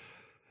says,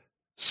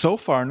 so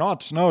far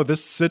not. No,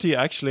 this city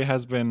actually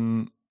has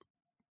been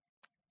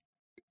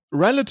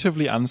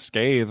relatively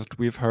unscathed.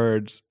 We've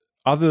heard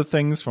other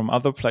things from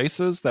other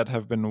places that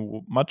have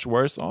been much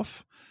worse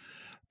off.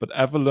 But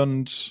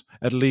Everland,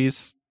 at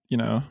least,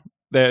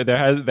 there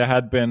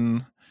had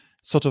been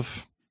sort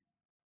of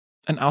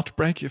an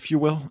outbreak, if you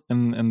will,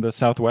 in the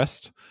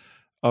southwest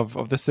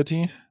of the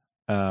city.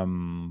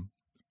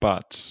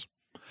 But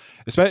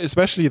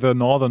especially the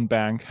northern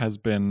bank has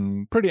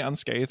been pretty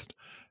unscathed.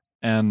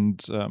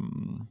 And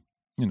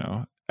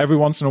every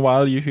once in a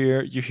while you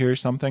hear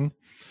something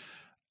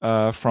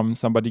from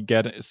somebody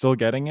still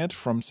getting it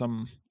from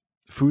some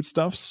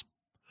foodstuffs,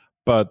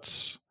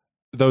 but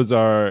those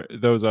are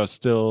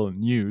still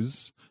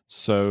news.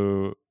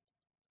 So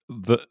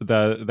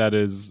that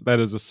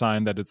is a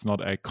sign that it's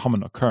not a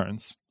common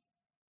occurrence.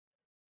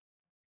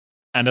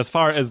 And as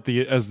far as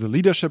the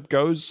leadership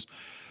goes,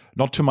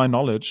 not to my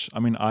knowledge. I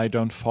mean, I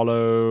don't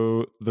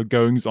follow the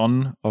goings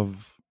on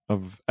of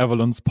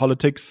Evelyn's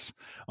politics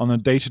on a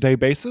day-to-day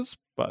basis,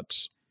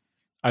 but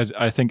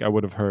I think I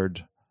would have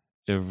heard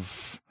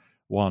if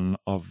one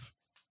of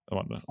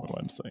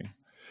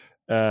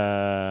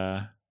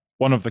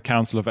the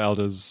Council of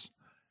Elders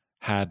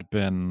had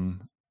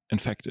been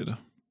infected.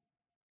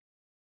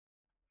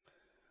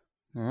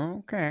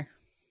 Okay.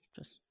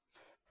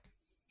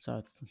 So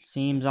it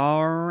seems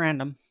all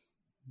random.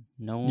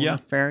 No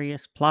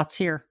nefarious plots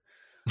here.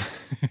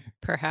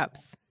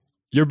 Perhaps.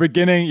 You're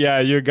beginning,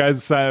 you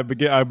guys are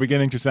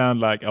beginning to sound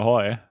like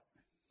Ahoy.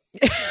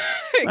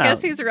 I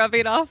guess he's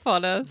rubbing off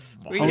on us.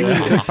 Only in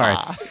good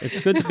parts. It's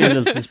good to be a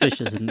little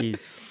suspicious in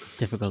these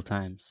difficult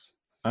times.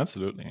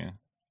 Absolutely.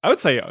 I would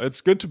say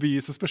it's good to be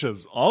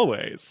suspicious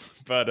always,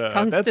 but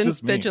constant that's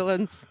just me.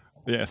 vigilance.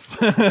 Yes.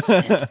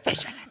 Constant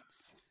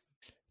vigilance.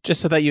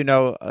 Just so that you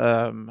know,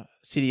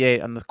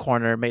 CD8 on the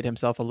corner made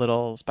himself a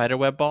little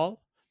spiderweb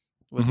ball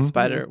with a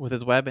spider with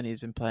his web, and he's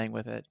been playing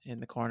with it in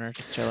the corner,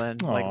 just chilling,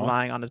 like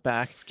lying on his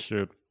back. It's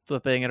cute.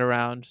 Flipping it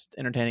around,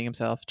 entertaining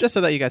himself, just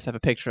so that you guys have a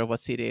picture of what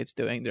CD8's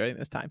doing during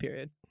this time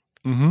period.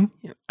 Mm-hmm.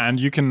 Yeah. And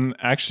you can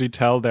actually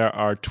tell there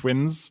are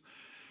twins,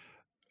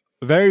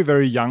 very,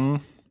 very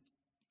young,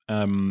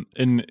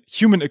 in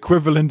human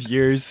equivalent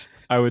years.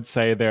 I would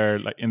say they're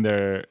like in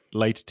their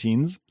late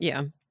teens.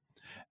 Yeah.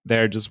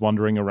 They're just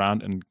wandering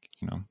around and,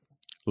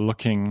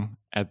 looking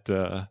at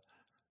the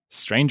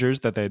strangers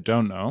that they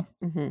don't know.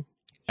 Mm-hmm.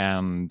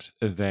 And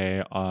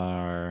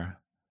they're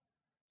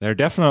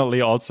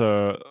definitely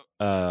also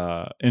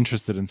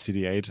interested in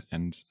CD8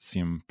 and see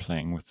him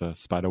playing with the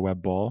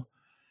spiderweb ball.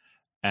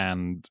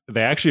 And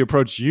they actually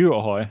approach you,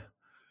 Ahoy.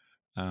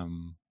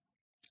 Or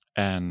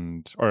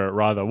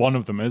rather, one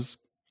of them is.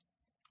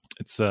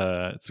 It's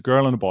a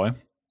girl and a boy.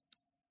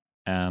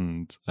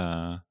 And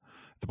the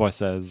boy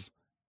says,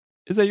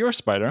 "Is that your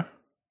spider?"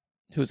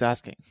 Who's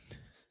asking?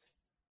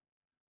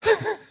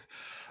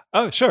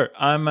 Oh, sure.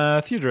 I'm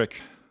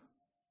Theodoric.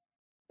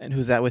 And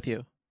who's that with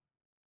you?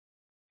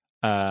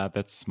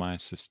 That's my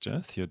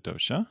sister,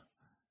 Theodosia.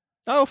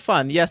 Oh,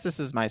 fun. Yes,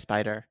 this is my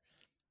spider.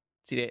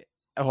 CD8.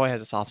 Ahoy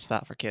has a soft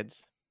spot for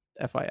kids.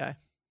 FYI.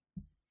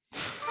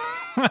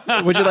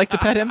 Would you like to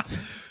pet him?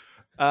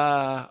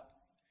 Yeah,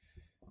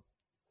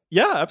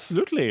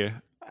 absolutely.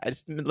 I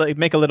just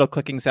make a little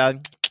clicking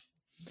sound.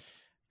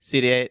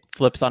 CD8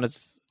 flips on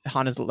his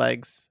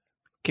legs,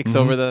 kicks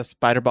over the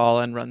spider ball,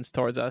 and runs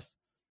towards us.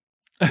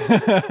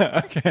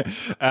 Okay.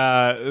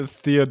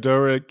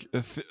 Theodoric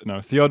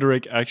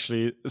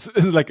actually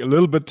is like a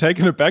little bit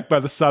taken aback by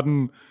the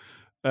sudden,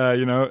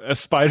 a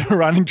spider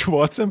running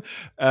towards him.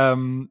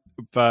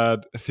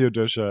 But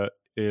Theodosia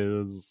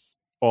is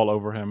all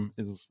over him.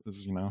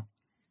 They're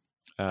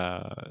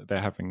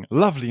having a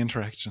lovely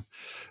interaction.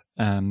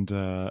 And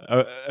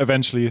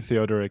eventually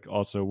Theodoric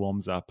also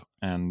warms up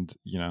and,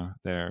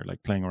 they're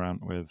like playing around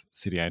with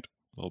CD8 a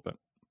little bit.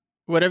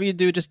 Whatever you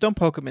do, just don't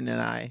poke him in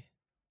an eye.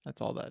 That's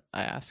all that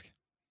I ask.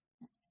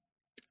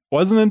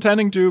 Wasn't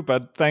intending to,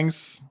 but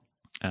thanks.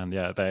 And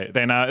yeah,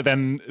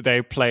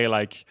 they play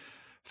like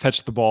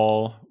fetch the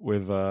ball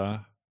with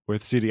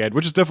CD8,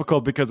 which is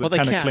difficult because it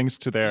kind of clings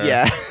to their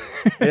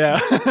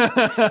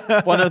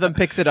yeah. One of them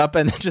picks it up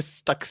and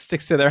just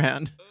sticks to their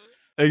hand.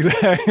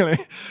 Exactly.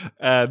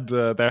 And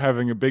they're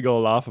having a big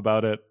old laugh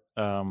about it.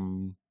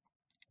 And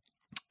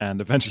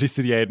eventually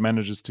CD8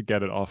 manages to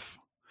get it off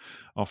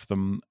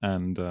them.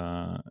 And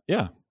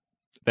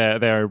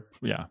they're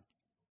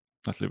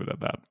let's leave it at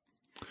that.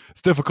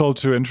 It's difficult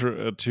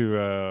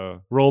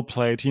to role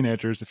play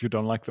teenagers if you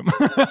don't like them.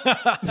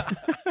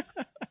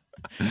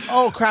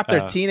 Oh crap!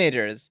 They're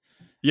teenagers.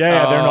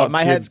 Yeah, they're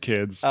not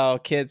kids. Oh,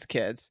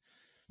 kids.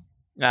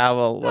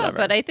 Well, whatever.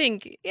 But I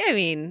think,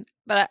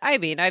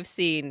 I've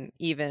seen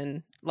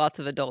even lots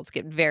of adults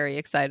get very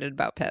excited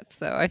about pets.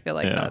 So I feel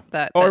like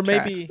that or that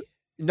maybe. tracks.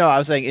 No, I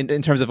was saying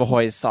in terms of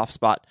Ahoy's soft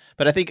spot,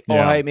 but I think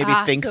Ahoy maybe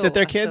thinks that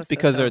they're kids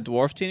because they're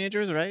dwarf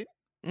teenagers, right?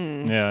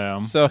 Mm. Yeah.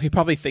 So he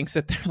probably thinks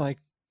that they're like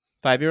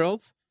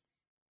 5-year-olds.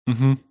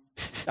 Mm-hmm.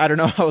 I don't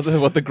know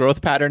what the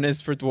growth pattern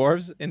is for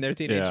dwarves in their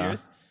teenage Yeah.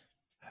 years.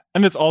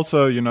 And it's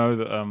also,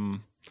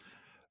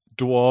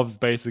 dwarves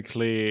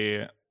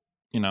basically,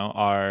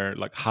 are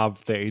like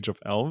half the age of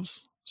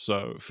elves.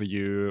 So for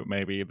you,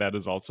 maybe that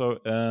is also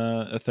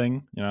a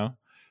thing.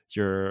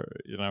 You're,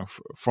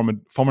 from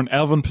an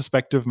elven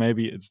perspective,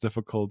 maybe it's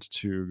difficult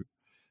to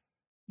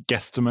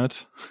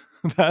guesstimate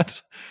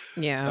that.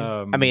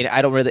 Yeah. I mean,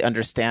 I don't really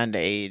understand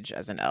age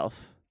as an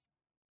elf.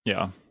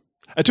 Yeah.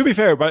 To be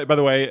fair, by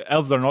the way,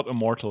 elves are not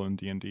immortal in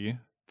D&D.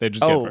 They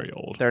just get very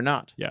old. They're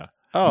not. Yeah.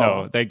 Oh,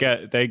 No, they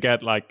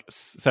get like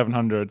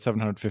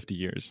 750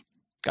 years.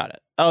 Got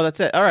it. Oh, that's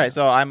it. All right,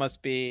 so I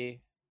must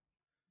be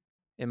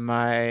in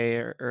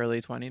my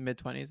early 20s, mid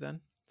 20s then,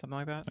 something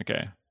like that.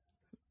 Okay.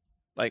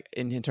 Like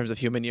in terms of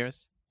human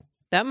years.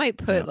 That might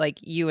put like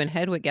you and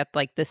Hedwig at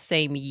like the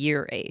same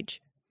year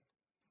age.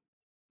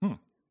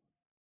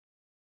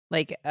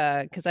 Like,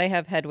 because I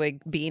have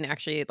Hedwig being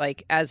actually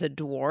like as a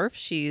dwarf,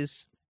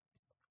 she's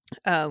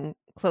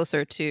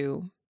closer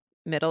to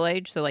middle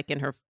age, so like in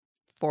her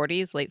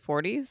 40s, late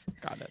 40s.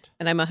 Got it.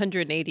 And I'm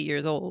 180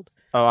 years old.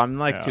 Oh, I'm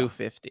like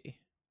 250.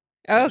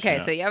 Oh, okay,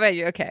 so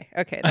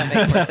okay, that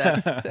makes more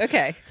sense.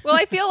 Okay, well,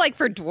 I feel like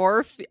for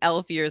dwarf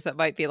elf years, that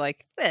might be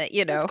like,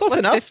 It's close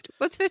enough.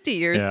 What's 50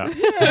 years?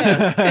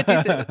 Yeah.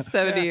 50,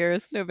 70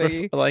 years, no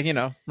biggie. Like,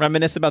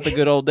 reminisce about the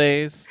good old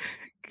days.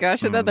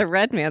 Gosh, and then the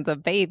red man's a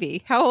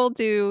baby. How old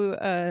do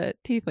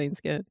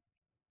tieflings get?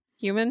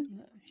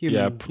 Human?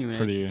 Human.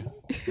 Pretty.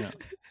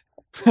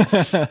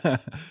 Yeah.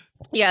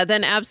 Yeah,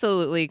 then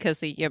absolutely,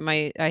 because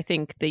I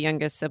think the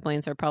youngest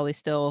siblings are probably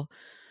still,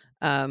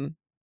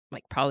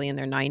 like probably in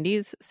their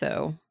 90s,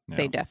 so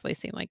they definitely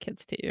seem like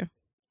kids to you.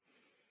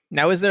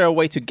 Now, is there a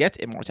way to get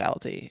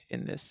immortality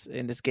in this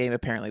game?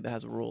 Apparently, that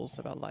has rules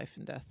about life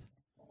and death.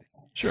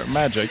 Sure,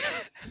 magic.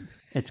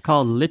 It's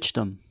called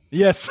lichdom.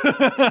 Yes.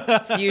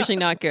 It's usually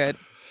not good.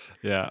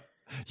 Yeah.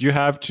 You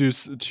have to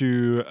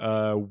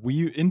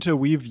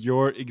interweave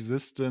your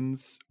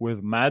existence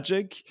with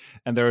magic,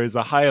 and there is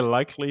a high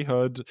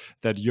likelihood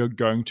that you're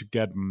going to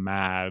get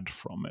mad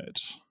from it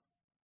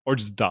or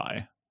just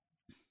die.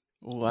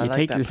 Ooh, You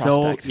take your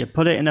soul, you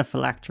put it in a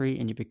phylactery,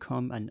 and you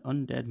become an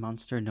undead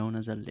monster known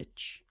as a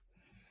lich.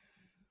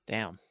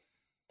 Damn.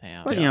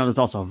 But there's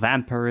also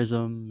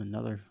vampirism and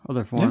other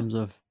forms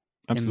of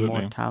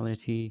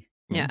immortality.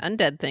 Yeah,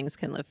 undead things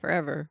can live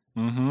forever.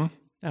 Mm-hmm.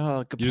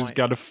 Oh, good point. You just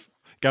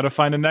gotta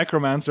find a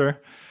necromancer.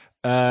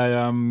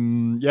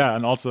 And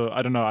also,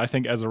 I don't know, I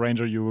think as a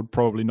ranger you would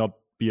probably not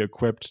be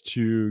equipped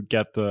to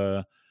get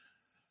the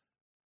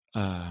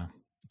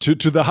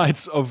to the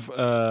heights of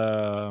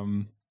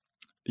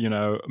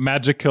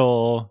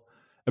magical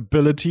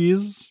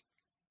abilities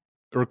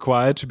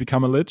required to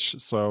become a lich.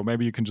 So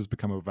maybe you can just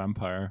become a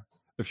vampire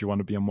if you want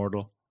to be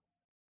immortal.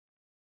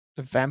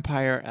 A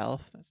vampire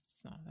elf?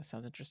 That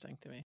sounds interesting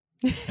to me.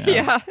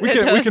 Yeah, we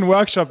can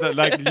workshop that.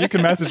 Like, you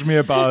can message me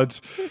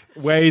about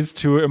ways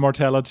to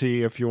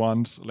immortality if you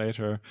want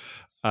later.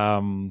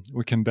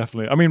 We can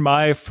definitely. I mean,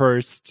 my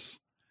first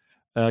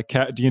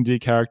D&D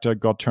character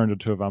got turned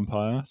into a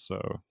vampire.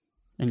 So,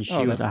 and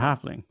she was a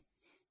halfling.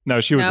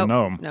 No, she was a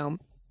gnome. Gnome.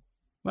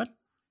 What?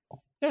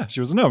 Yeah,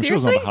 she was a gnome.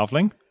 Seriously? She was not a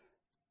halfling.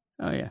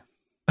 Oh yeah.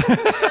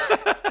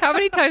 How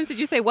many times did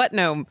you say what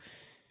gnome?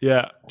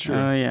 Yeah, true.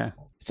 Oh yeah.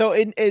 So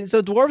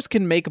so dwarves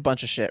can make a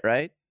bunch of shit,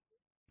 right?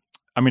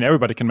 I mean,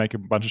 everybody can make a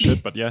bunch of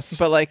shit, but yes.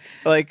 But like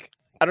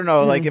I don't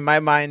know, like in my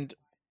mind,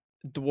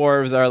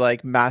 dwarves are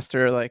like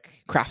master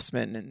like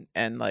craftsmen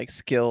and like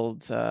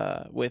skilled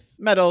with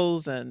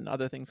metals and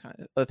other things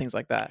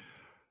like that.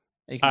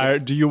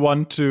 Do you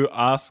want to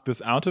ask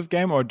this out of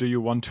game, or do you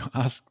want to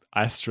ask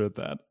Astrid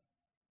that?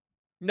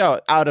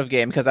 No, out of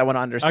game, because I want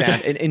to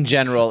understand. Okay. In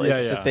general, is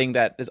this a thing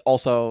that is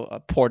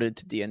also ported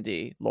to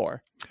D&D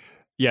lore?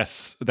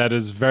 Yes, that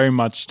is very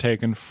much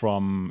taken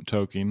from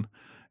Tolkien,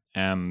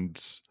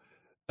 and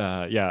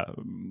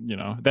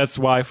that's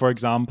why, for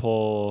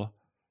example,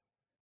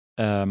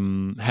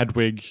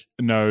 Hedwig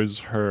knows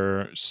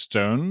her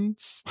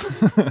stones,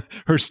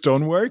 her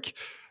stonework,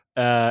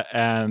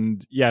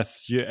 and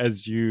yes,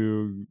 as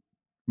you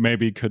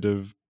maybe could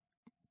have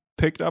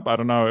picked up. I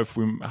don't know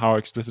how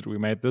explicit we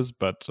made this,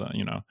 but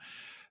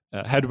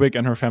Hedwig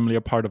and her family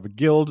are part of a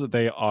guild.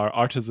 They are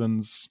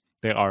artisans.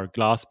 They are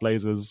glass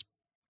blazers.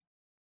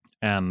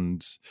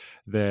 And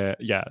there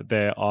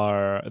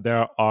are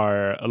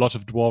a lot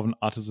of dwarven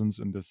artisans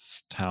in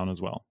this town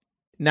as well.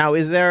 Now,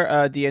 is there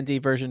a D&D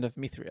version of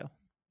Mithril?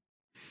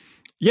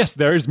 Yes,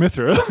 there is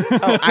Mithril.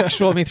 Oh,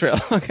 actual Mithril.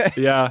 Okay.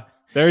 Yeah,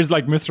 there is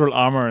like Mithril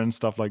armor and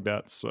stuff like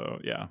that. So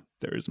yeah,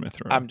 there is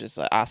Mithril. I'm just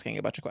asking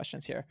a bunch of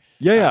questions here.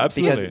 Yeah,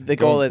 absolutely. Because the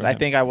goal is, I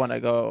think I want to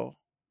go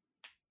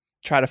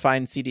try to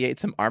find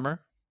CD8 some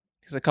armor.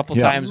 Because a couple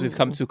times we've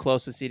come too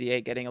close to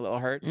CD8 getting a little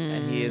hurt,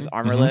 and he is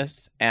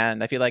armorless.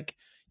 And I feel like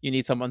you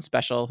need someone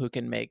special who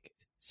can make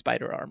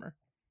spider armor.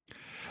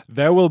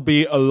 There will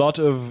be a lot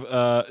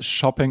of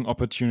shopping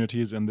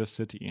opportunities in this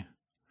city.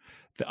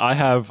 I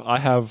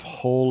have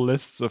whole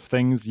lists of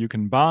things you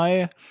can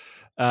buy.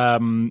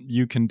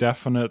 You can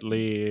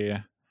definitely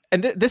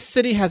And this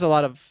city has a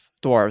lot of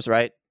dwarves,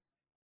 right?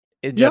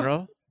 In Yeah.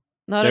 general.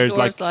 A lot There's of dwarves,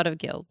 like- a lot of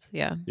guilds.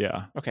 Yeah.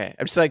 Yeah. Okay,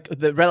 I'm just like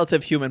the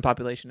relative human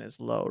population is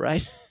low,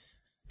 right?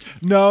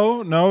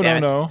 No.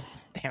 Damn it.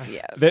 Damn it.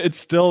 Yeah. It's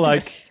still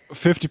like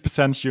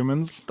 50%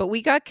 humans. But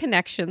we got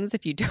connections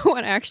if you don't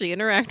want to actually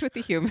interact with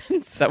the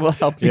humans. That will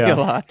help me Yeah. a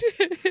lot.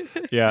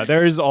 Yeah,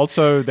 there's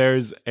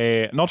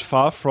a not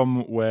far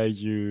from where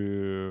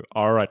you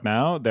are right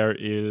now. There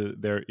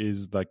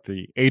is like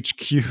the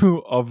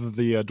HQ of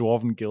the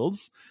Dwarven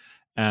guilds,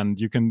 and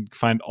you can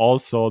find all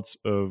sorts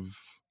of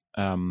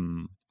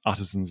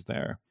artisans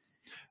there.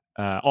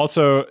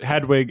 Also,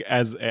 Hedwig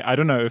I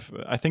don't know if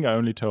I think I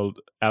only told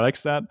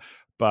Alex that,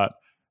 but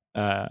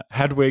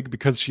Hedwig,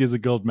 because she is a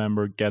guild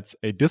member, gets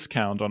a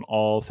discount on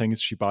all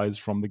things she buys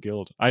from the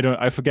guild.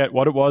 I forget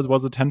what it was.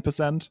 Was it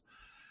 10%?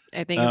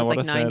 I think it was what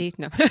like I said. 90.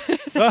 No.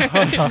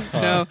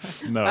 No.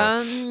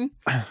 No.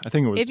 I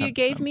think it was. If you 10%.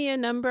 gave me a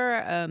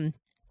number,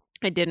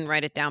 I didn't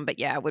write it down, but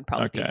yeah, it would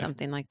probably be Okay.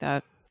 something like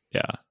that.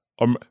 Yeah,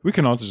 or we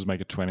can also just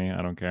make it 20.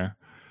 I don't care.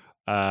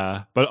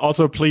 But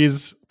also,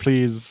 please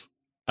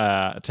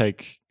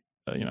take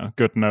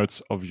good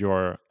notes of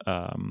your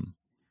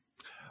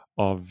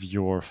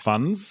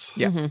funds.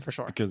 Yeah, Mhm. for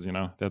sure. Because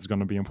that's going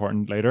to be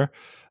important later.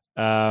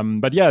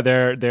 But yeah,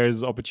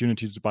 there's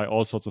opportunities to buy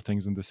all sorts of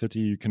things in the city.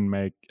 You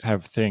can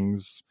have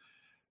things.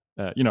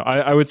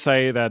 I would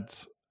say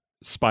that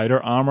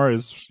spider armor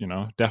is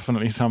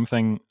definitely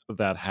something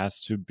that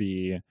has to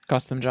be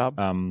Custom job.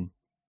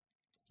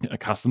 a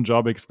custom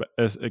job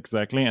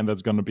exactly, and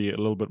that's going to be a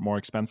little bit more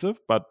expensive,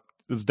 but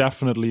it's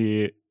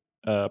definitely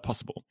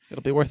possible.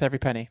 It'll be worth every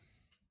penny.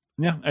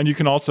 Yeah, and you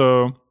can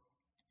also,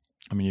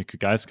 you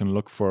guys can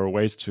look for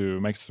ways to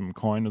make some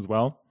coin as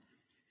well.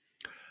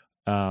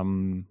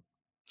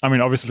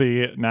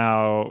 Obviously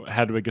now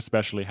Hedwig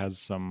especially has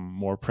some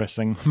more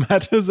pressing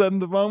matters at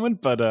the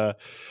moment, but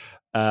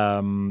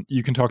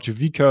you can talk to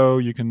Vico,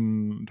 you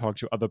can talk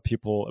to other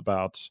people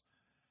about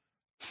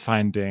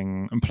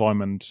finding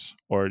employment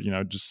or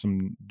just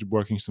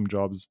working some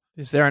jobs.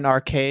 Is there an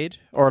arcade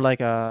or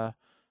like a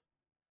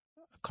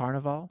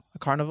carnival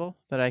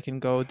that I can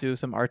go do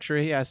some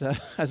archery as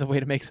a way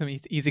to make some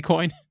easy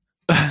coin?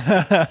 Mini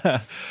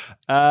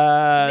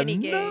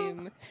No.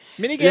 game.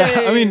 Mini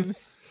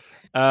games.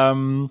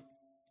 Yeah,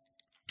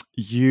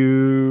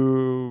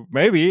 you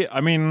maybe.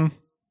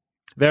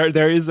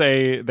 There is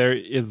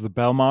the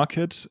Bell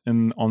Market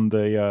on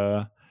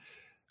the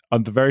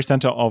very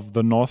center of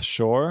the North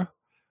Shore.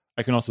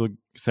 I can also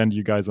send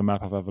you guys a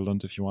map of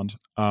Avalund if you want.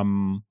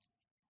 And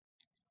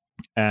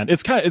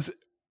it's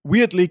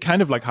weirdly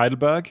kind of like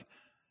Heidelberg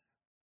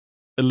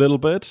a little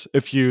bit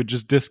if you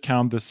just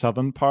discount the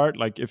southern part,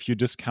 like if you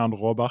discount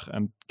Rohrbach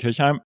and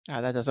Kirchheim.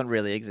 That doesn't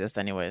really exist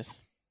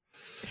anyways.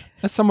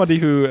 As somebody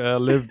who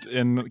lived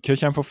in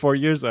Kirchheim for 4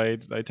 years, I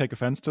take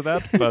offense to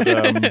that. But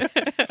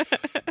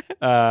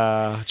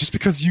just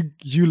because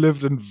you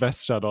lived in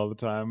Weststadt all the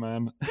time,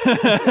 man.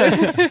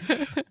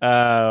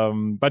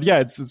 But yeah,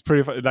 it's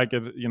pretty like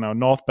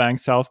North Bank,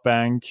 South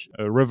Bank,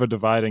 a river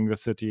dividing the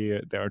city.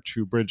 There are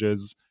 2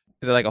 bridges.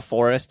 Is it like a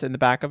forest in the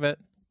back of it?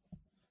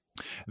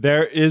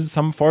 There is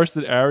some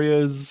forested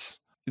areas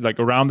like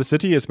around the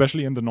city,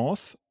 especially in the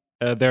north.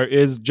 There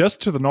is just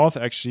to the north,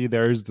 actually,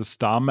 there is the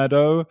Star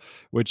Meadow,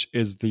 which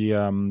is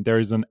there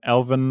is an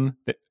elven.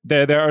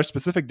 There are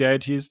specific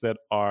deities that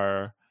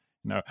are,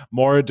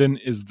 Moradin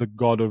is the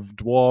god of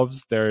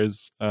dwarves. There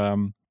is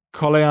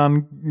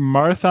Kolean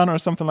Marthan or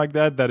something like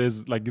that. That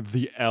is like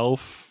the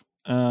elf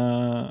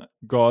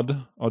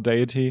god or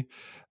deity.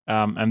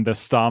 And the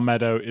Star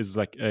Meadow is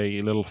like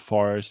a little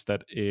forest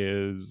that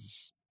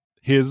is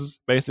his,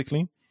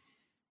 basically.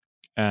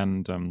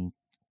 And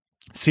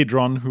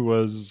Sidron, who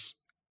was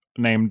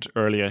named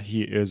earlier,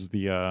 he is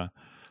the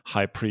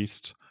high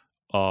priest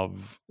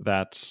of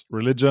that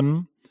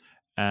religion,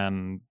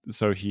 and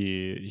so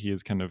he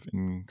is kind of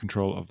in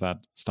control of that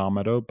Star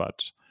Meadow.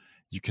 But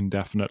you can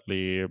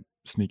definitely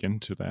sneak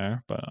into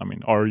there, but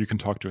or you can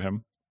talk to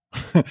him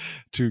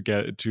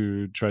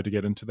to try to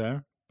get into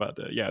there. But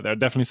yeah, there are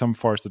definitely some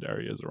forested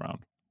areas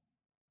around.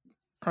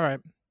 All right,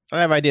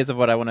 I have ideas of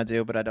what I want to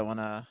do, but I don't want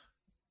to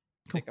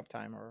take up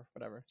time or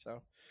whatever,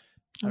 so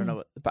I don't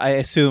know, but I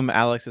assume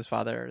Alex's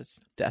father's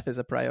death is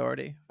a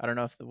priority. I don't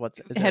know if is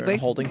there a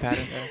Hedwig's. holding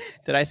pattern there.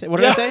 Did I say? What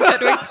did I say?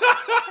 Hedwig's.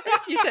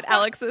 You said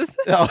Alex's.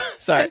 Oh,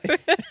 sorry.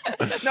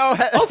 No.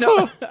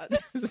 Also- no.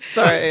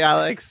 Sorry,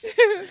 Alex.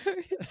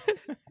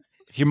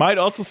 He might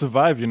also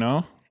survive,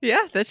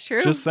 Yeah, that's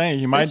true. Just saying,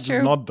 he might That's just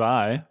true. not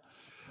die.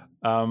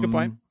 Good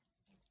point.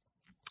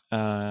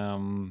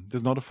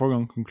 There's not a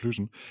foregone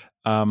conclusion.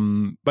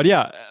 But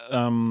yeah,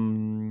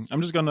 I'm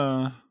just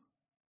gonna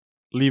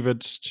leave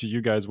it to you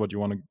guys what you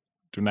want to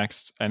do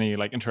next. Any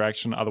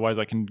interaction? Otherwise,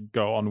 I can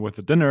go on with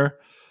the dinner.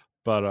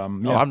 But Oh,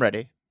 yeah. I'm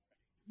ready.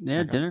 Yeah,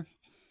 Okay. dinner.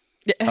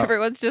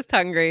 Everyone's just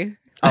hungry.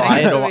 Oh,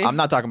 Actually. I'm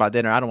not talking about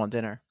dinner. I don't want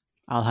dinner.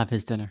 I'll have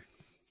his dinner.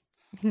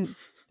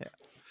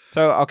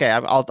 So okay,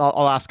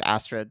 I'll ask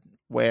Astrid,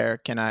 where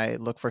can I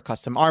look for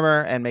custom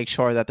armor and make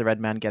sure that the red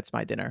man gets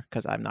my dinner,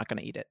 because I'm not going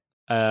to eat it.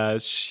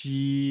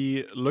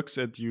 She looks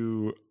at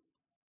you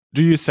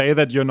Do you say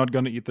that you're not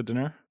going to eat the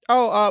dinner?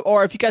 Oh,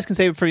 or if you guys can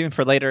save it for even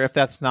for later, if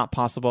that's not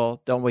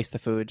possible, don't waste the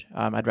food.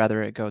 I'd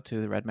rather it go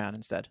to the Red Man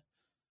instead.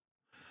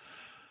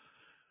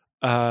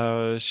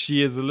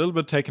 She is a little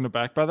bit taken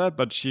aback by that,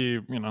 but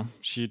she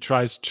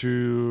tries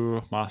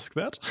to mask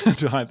that,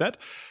 to hide that,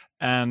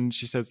 and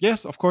she says,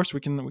 "Yes, of course, we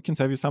can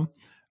save you some,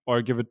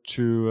 or give it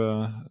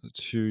to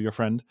your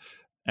friend."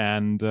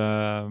 And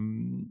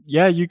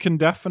you can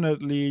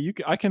definitely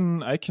I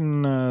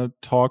can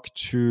talk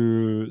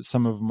to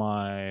some of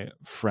my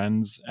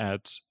friends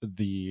at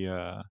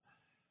the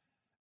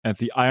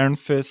Iron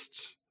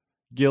Fist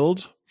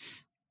Guild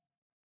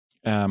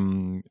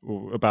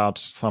about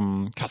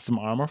some custom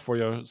armor for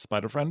your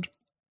spider friend.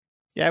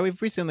 Yeah,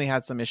 we've recently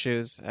had some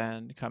issues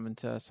and come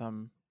into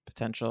some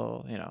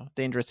potential,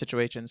 dangerous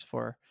situations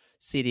for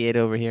CD8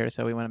 over here.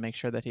 So we want to make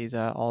sure that he's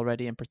all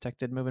ready and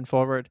protected moving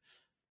forward.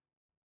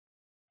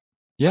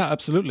 Yeah,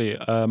 absolutely.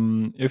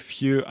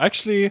 If you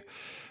actually,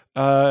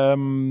 I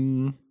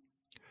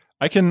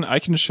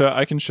can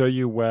show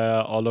you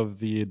where all of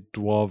the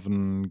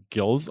dwarven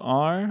guilds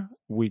are.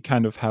 We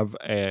kind of have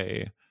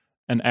an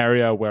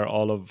area where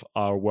all of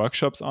our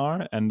workshops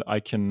are, and I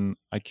can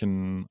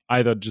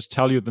either just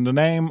tell you the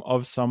name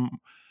of some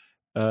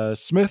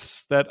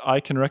smiths that I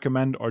can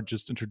recommend, or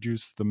just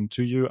introduce them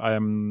to you. I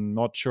am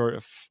not sure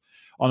if,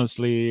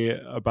 honestly,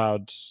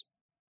 about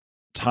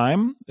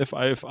time, if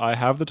I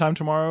have the time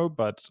tomorrow,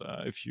 but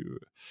if you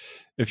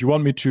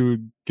want me to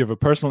give a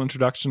personal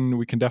introduction,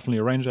 we can definitely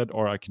arrange that,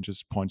 or I can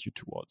just point you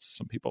towards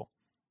some people.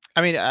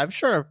 I mean, I'm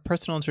sure a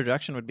personal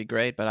introduction would be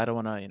great, but I don't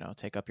want to,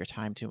 take up your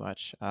time too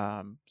much.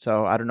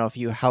 So I don't know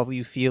how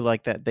you feel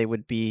like that they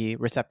would be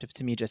receptive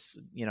to me just,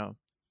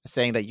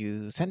 saying that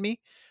you sent me,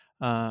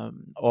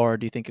 or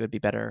do you think it would be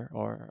better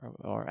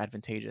or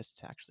advantageous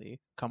to actually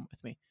come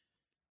with me?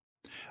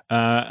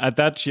 At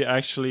that, she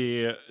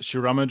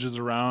rummages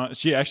around.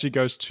 She actually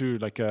goes to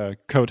like a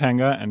coat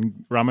hanger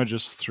and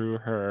rummages through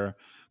her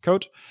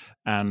coat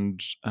and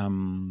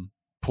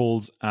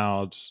pulls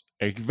out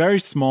a very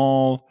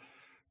small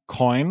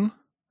coin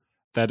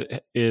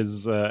that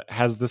is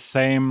has the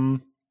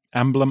same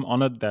emblem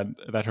on it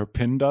that her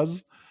pin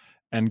does,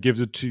 and gives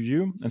it to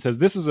you and says,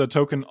 "This is a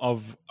token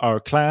of our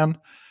clan.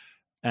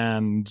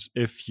 And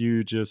if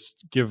you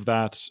just give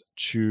that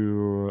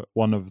to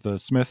one of the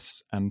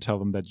smiths and tell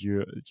them that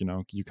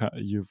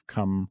you've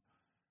come,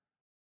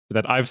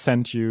 that I've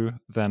sent you,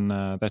 then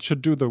that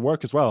should do the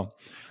work as well."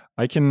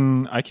 I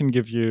can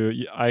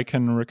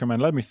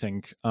recommend. Let me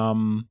think.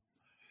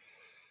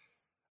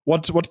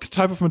 What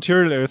type of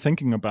material are you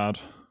thinking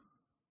about?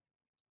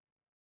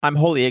 I'm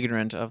wholly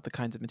ignorant of the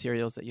kinds of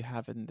materials that you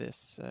have in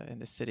this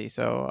city,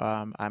 so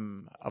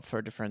I'm up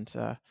for different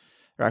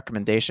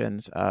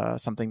recommendations.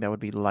 Something that would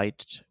be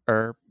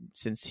lighter,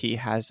 since he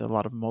has a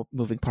lot of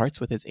moving parts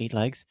with his 8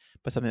 legs,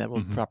 but something that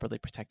will properly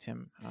protect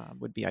him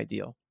would be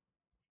ideal.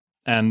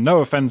 And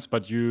no offense,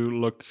 but you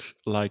look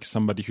like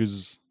somebody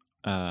who's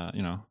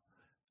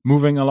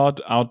moving a lot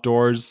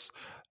outdoors.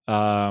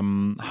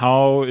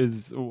 What's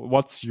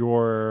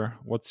your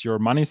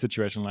money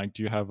situation like?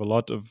 Do you have a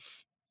lot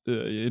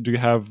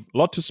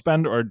to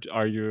spend, or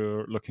are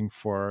you looking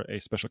for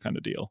a special kind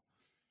of deal?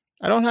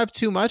 I don't have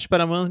too much, but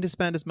I'm willing to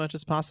spend as much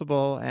as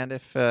possible. And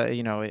if,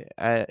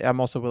 I'm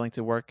also willing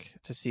to work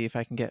to see if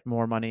I can get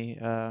more money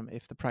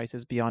if the price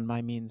is beyond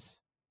my means.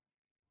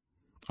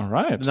 All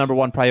right. The number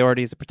one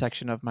priority is the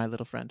protection of my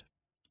little friend.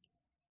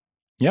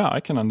 Yeah, I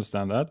can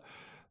understand that.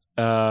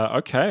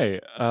 Okay.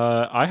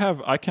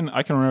 I can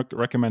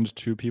recommend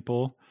 2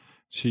 people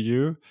to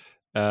you.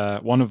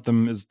 One of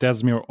them is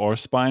Desmir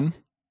Orspine.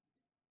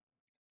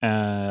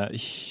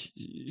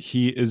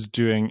 He is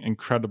doing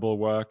incredible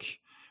work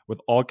with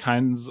all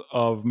kinds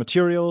of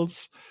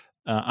materials.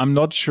 I'm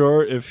not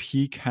sure if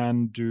he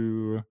can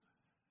do.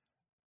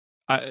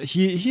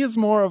 He is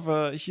more of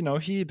a,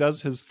 he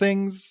does his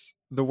things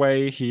the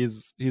way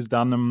he's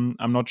done them.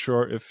 I'm not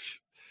sure if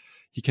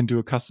he can do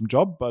a custom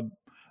job, but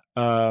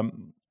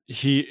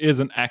he is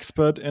an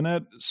expert in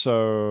it.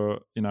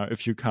 So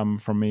if you come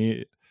from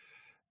me,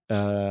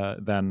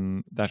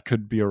 then that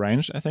could be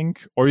arranged, I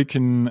think. Or you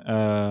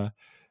can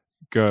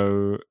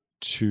go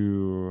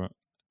to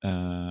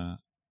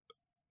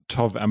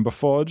Tov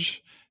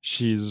Emberforge.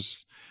 She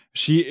is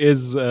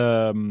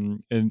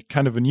in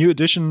kind of a new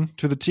addition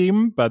to the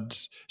team,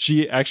 but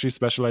she actually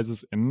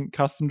specializes in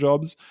custom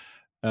jobs.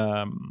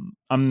 I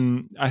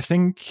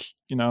think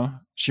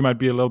she might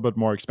be a little bit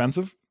more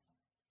expensive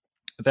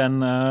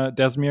than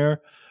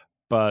Desmir,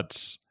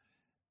 but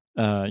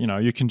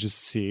you can just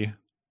see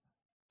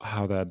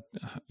how that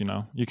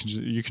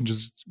you can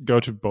just go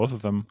to both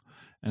of them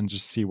and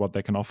just see what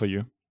they can offer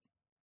you.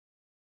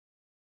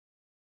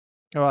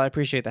 Well, I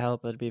appreciate the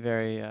help. It'd be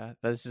very.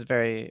 This is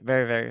very,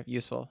 very, very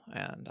useful,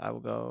 and I will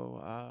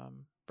go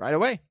right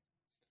away.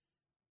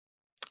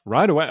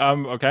 Right away.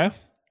 Okay.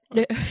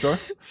 Sure.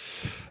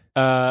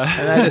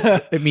 And I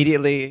just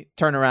immediately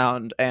turn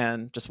around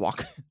and just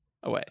walk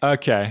away.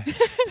 Okay.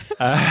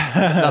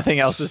 Nothing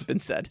else has been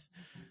said.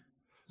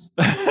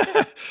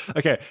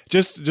 Okay.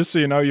 Just so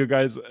you know, you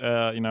guys,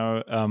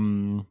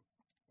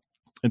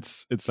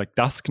 it's like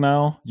dusk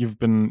now. You've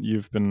been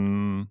you've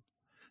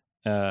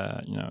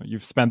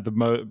spent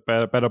the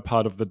better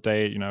part of the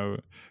day,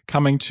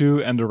 coming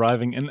to and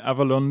arriving in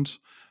Avalund.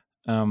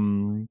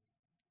 The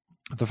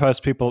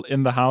first people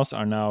in the house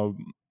are now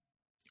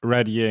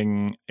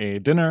readying a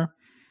dinner,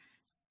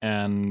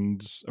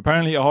 and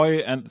apparently Ahoy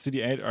and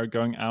CD8 are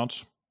going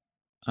out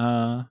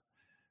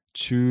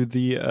to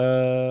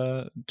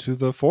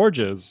the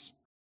forges.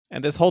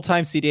 And this whole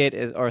time,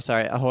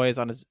 Ahoy is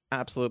on his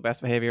absolute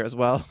best behavior as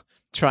well,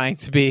 trying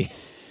to be,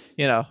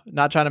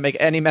 not trying to make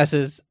any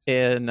messes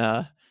in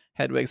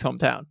Hedwig's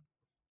hometown.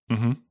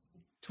 Mm-hmm.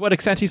 To what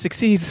extent he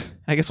succeeds,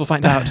 I guess we'll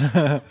find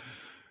out.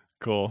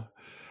 Cool.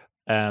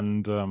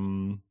 And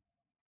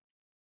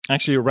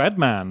actually,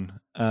 Redman,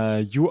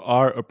 you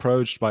are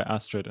approached by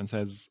Astrid and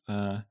says,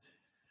 "No,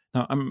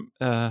 I'm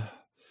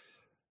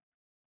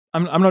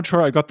not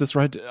sure I got this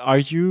right. Are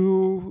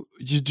you?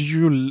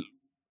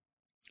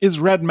 Is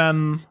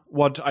Redman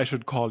what I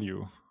should call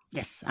you?"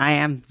 Yes, I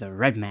am the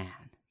Red Man.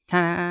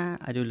 Ta-da!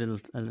 I do a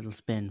little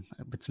spin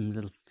with some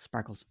little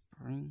sparkles.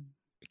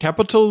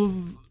 Capital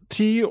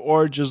T,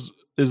 or just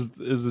is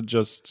it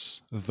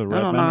just the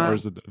Red Man, or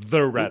is it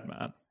the Red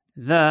Man?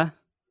 The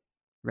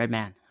Red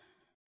Man.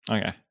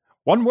 Okay,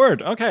 one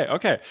word. Okay.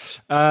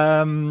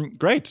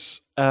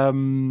 Great.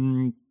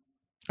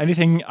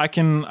 Anything I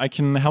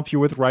can help you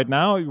with right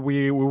now?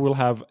 We will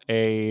have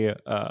a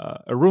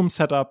room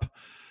set up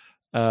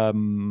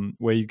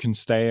where you can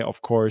stay,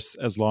 of course,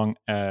 as long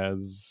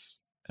as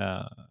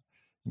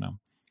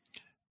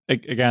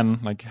again,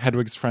 like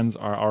Hedwig's friends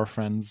are our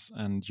friends,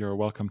 and you're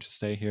welcome to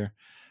stay here.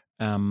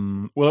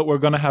 Well, we're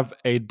gonna have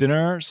a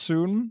dinner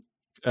soon.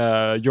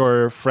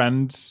 Your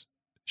friend,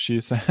 she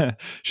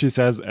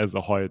says, as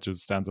Ahoy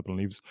just stands up and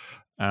leaves,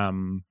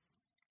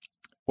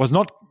 is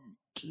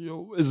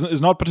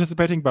not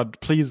participating,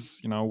 but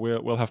please,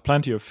 we'll have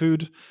plenty of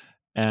food,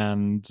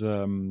 and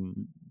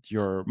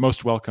you're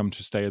most welcome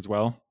to stay as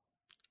well.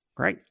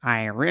 Great,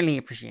 I really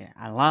appreciate it.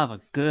 I love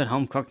a good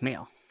home cooked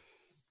meal.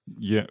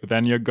 Yeah,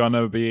 then you're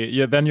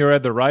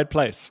at the right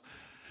place.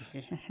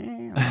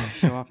 I'll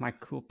show off my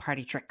cool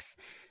party tricks.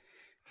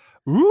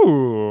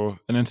 Ooh,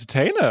 an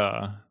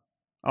entertainer.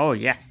 Oh,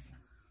 yes.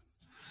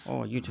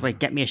 Oh, you wait,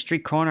 get me a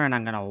street corner and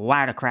I'm going to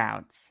wow the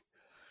crowds.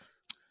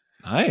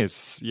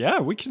 Nice. Yeah,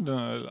 we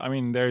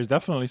can. There's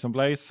definitely some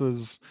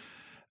places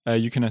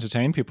you can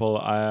entertain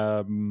people.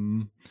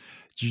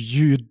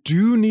 You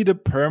do need a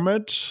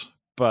permit,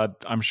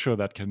 but I'm sure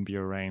that can be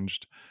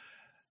arranged.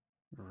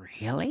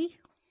 Really?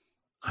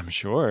 I'm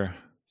sure.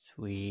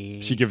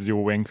 Sweet. She gives you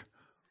a wink.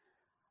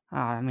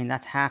 Oh,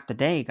 that's half the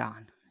day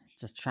gone.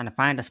 Just trying to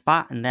find a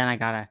spot, and then I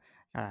gotta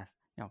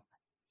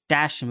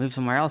dash and move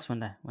somewhere else when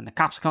the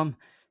cops come.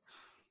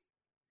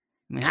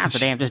 Half the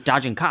day I'm just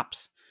dodging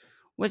cops,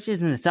 which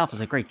in itself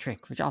is a great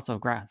trick, which also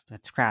grabs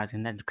crowds,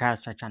 and then the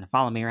crowds start trying to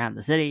follow me around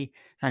the city,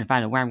 trying to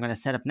find out where I'm going to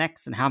set up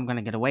next and how I'm going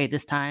to get away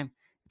this time.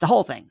 It's a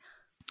whole thing.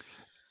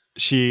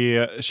 She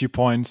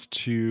points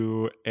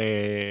to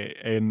a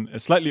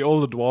slightly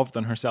older dwarf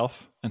than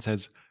herself and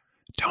says,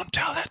 "Don't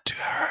tell that to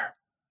her."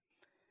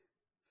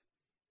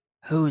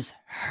 Who's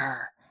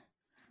her?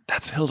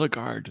 That's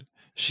Hildegard.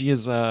 She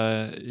is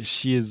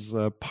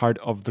part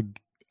of the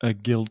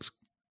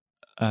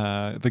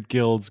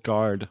guild's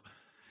guard.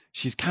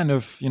 She's kind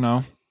of,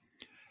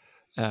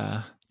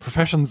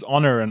 profession's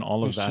honor and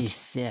all of that.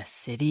 Is she a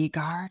city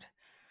guard?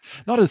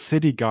 Not a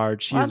city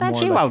guard. She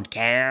won't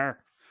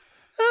care.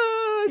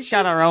 She's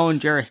got her own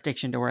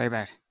jurisdiction to worry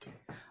about.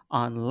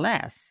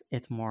 Unless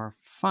it's more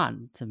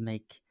fun to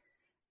make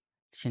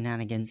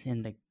shenanigans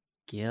in the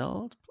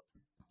guild.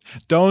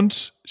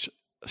 Don't.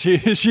 She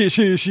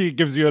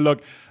gives you a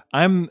look.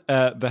 I'm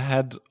the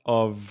head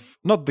of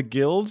not the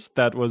guild.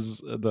 That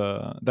was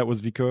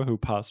Vico who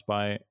passed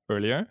by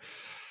earlier.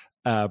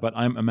 But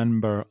I'm a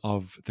member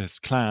of this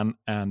clan,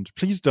 and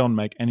please don't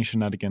make any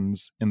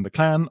shenanigans in the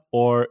clan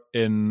or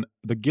in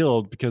the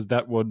guild, because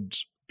that would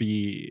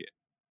be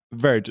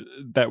very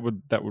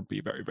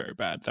very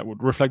bad. That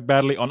would reflect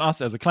badly on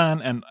us as a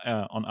clan and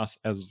on us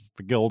as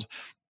the guild.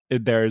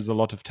 There is a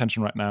lot of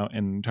tension right now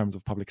in terms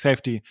of public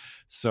safety.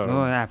 So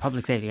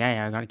public safety.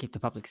 Yeah, I gotta keep the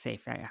public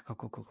safe. Yeah,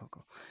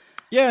 cool.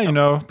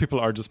 Yeah, people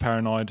are just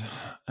paranoid,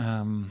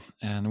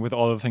 and with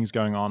all the things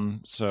going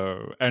on,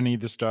 so any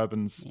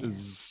disturbance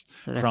is.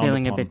 So they're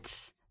feeling a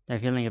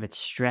bit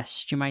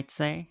stressed, you might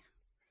say.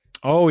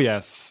 Oh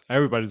yes,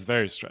 everybody's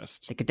very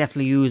stressed. They could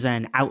definitely use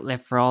an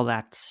outlet for all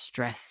that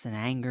stress and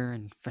anger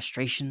and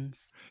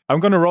frustrations. I'm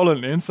gonna roll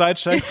an insight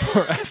check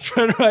for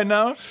Astrid right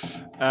now.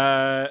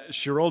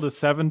 She rolled a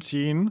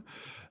 17.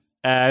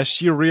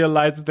 She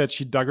realizes that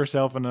she dug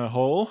herself in a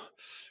hole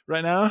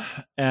right now,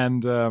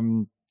 and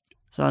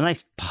so a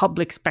nice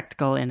public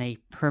spectacle in a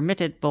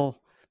permittable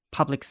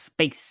public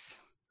space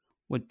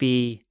would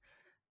be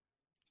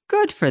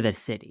good for the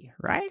city,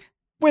 right?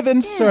 Within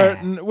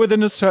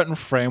a certain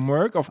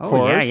framework, of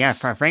course. Yeah.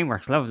 For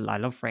frameworks, I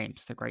love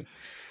frames. They're great.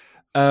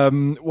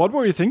 What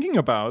were you thinking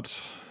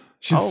about?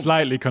 She's Oh.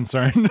 slightly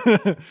concerned.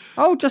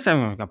 Oh, just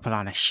I'm gonna put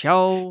on a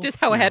show. Just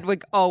how you know.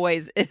 Hedwig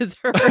always is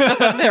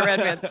around the red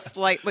man,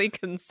 slightly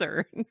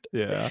concerned.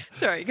 Yeah.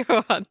 Sorry,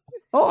 go on.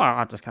 Oh,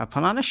 I'm just gonna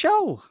put on a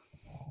show.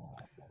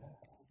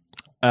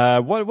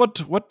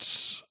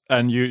 What?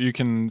 And you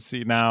can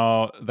see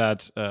now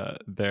that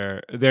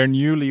their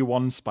newly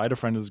won spider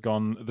friend is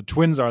gone. The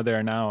twins are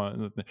there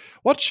now.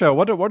 What show?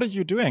 What are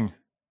you doing?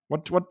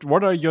 What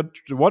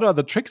are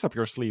the tricks up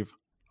your sleeve?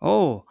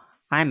 Oh,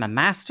 I'm a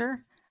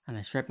master, and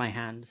I spread my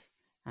hand,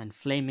 and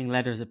flaming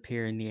letters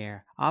appear in the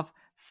air of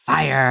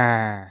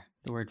fire.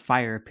 The word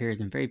fire appears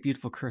in very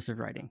beautiful cursive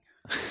writing.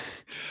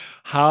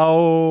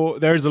 How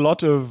there's a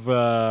lot of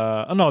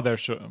no, there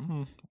should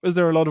is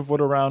there a lot of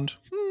wood around?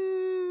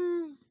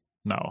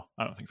 No,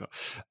 I don't think so.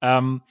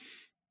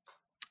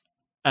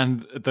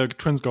 And the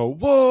twins go,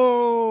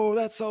 "Whoa,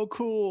 that's so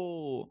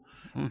cool!"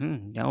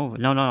 Mm-hmm.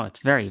 No, it's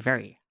very,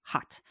 very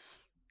hot.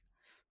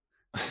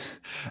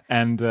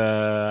 And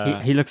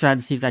He looks around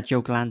to see if that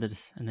joke landed,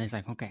 and he's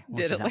like, "Okay,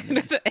 what Did does it that land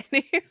mean?" with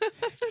any?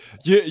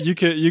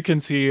 you can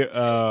see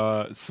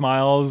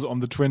smiles on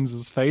the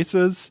twins'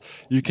 faces.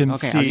 You can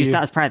Okay, I'll use see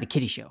that as part of the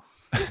kiddie show.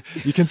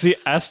 you can see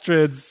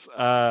Astrid's.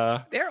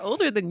 They're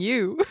older than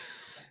you.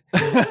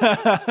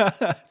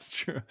 That's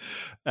true.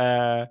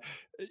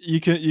 You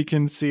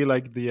can see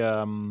like the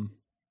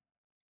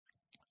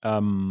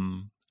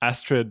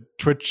Astrid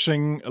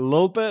twitching a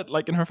little bit,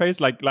 like in her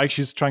face, like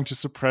she's trying to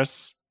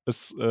suppress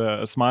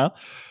a smile,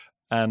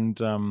 and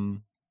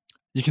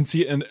you can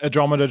see an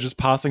Andromeda just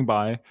passing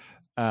by,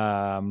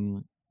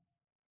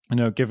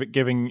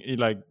 giving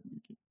like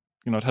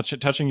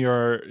touching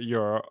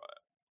your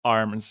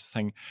arm and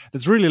saying,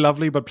 "That's really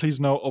lovely, but please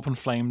no open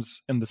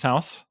flames in this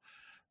house,"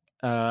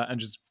 and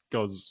just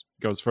goes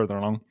further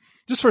along.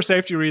 Just for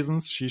safety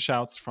reasons, she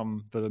shouts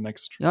from the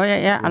next. Oh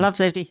yeah, I room. love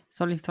safety.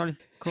 Totally.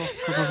 Cool.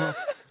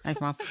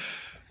 Thanks, Mom.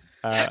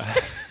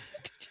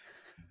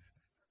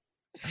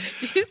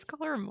 Did you just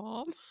call her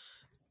mom?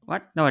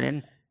 What? No, I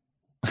didn't.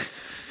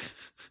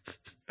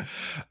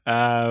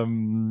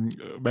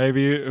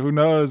 Maybe, who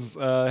knows,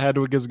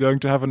 Hedwig is going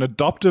to have an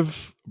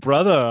adoptive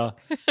brother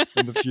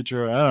in the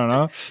future. I don't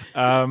know.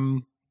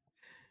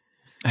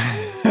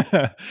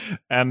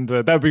 And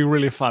that'd be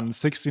really fun.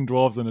 16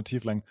 dwarves and a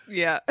tiefling.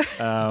 Yeah.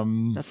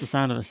 That's the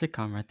sound of a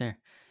sitcom right there.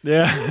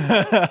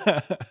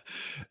 Yeah.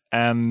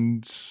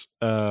 And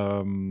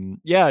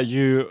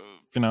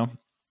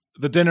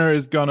the dinner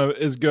is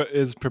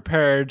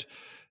prepared.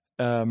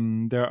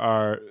 There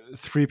are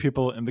 3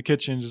 people in the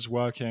kitchen just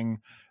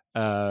working.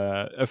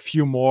 A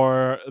few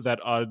more that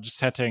are just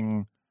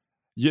setting.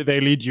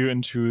 They lead you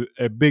into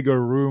a bigger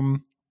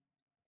room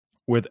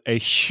with a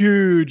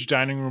huge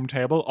dining room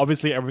table.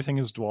 Obviously, everything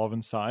is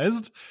dwarven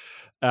sized.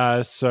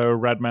 So,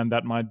 Redman,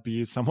 that might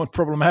be somewhat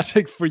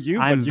problematic for you.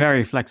 I'm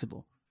very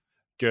flexible.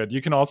 Good.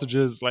 You can also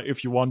just, like,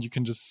 if you want, you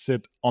can just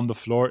sit on the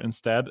floor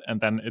instead, and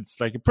then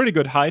it's like a pretty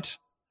good height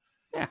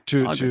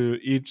to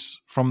eat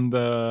from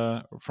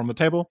the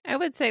table. I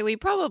would say we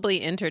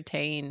probably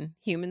entertain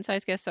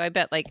human-sized guests. So I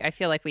bet, I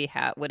feel like we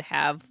would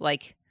have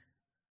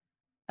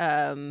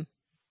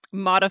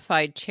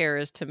modified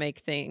chairs to make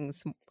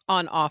things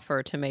on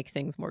offer to make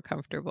things more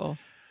comfortable.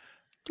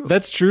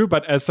 That's true,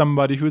 but as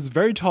somebody who's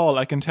very tall,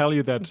 I can tell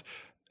you that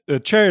a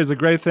chair is a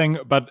great thing,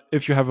 but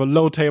if you have a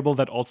low table,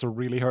 that also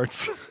really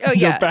hurts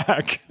your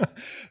back.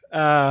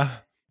 And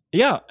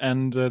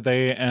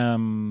they,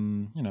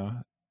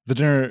 the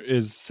dinner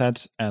is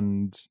set,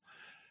 and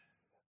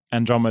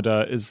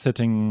Andromeda is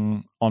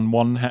sitting on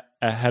one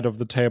head of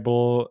the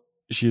table.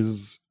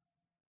 She's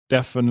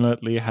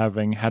definitely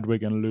having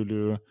Hedwig and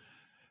Lulu.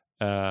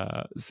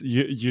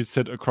 You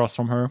sit across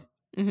from her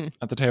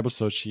at the table,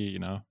 so she,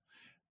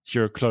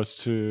 you're close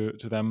to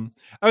them.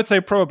 I would say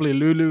probably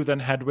Lulu, then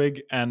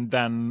Hedwig, and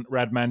then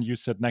Redman. You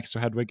sit next to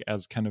Hedwig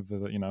as kind of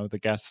the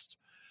guest,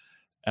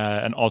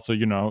 and also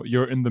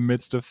you're in the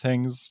midst of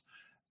things.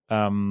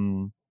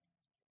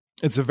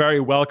 It's a very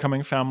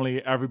welcoming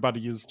family.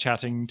 Everybody is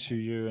chatting to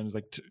you and is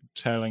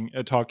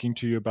talking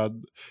to you about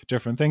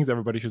different things.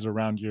 Everybody who's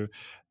around you,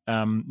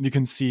 you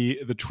can see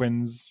the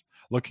twins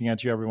looking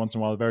at you every once in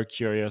a while, very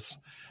curious.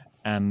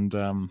 And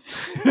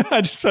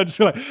I just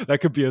feel like that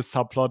could be a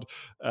subplot.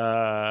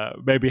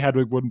 Maybe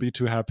Hedwig wouldn't be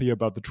too happy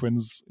about the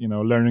twins,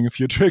 learning a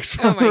few tricks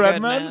from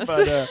Redman,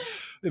 but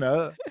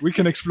we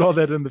can explore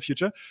that in the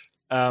future.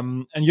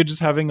 And you're just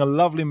having a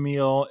lovely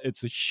meal.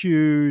 It's a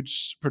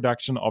huge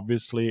production.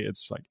 Obviously,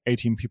 it's like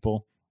 18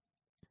 people.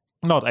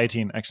 Not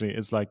 18, actually.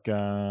 It's like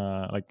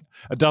a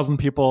dozen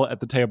people at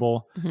the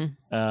table.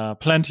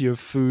 Plenty of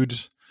food.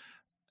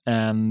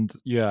 And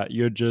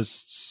you're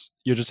just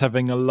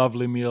having a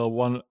lovely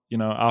meal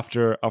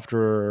after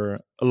a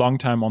long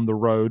time on the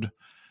road,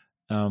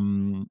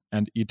 and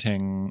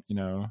eating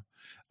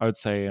I would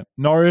say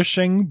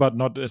nourishing but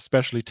not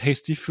especially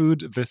tasty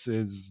food. This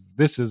is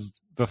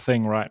the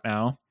thing right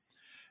now.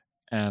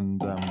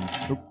 And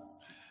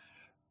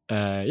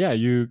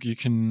you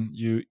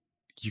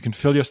can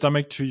fill your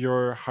stomach to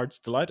your heart's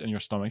delight and your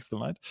stomach's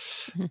delight.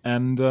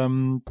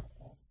 And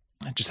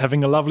just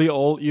having a lovely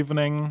all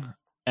evening.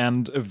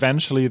 And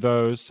eventually,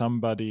 though,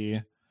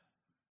 somebody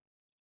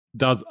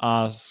does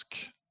ask,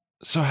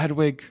 "So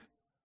Hedwig,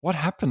 what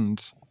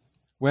happened?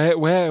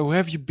 Where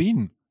have you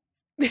been?"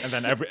 And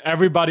then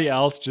everybody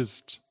else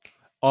just,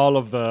 all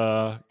of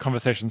the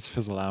conversations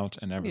fizzle out,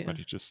 and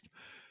everybody just.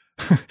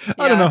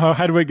 I don't know how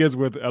Hedwig is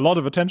with a lot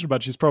of attention,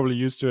 but she's probably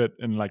used to it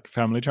in like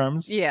family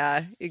terms.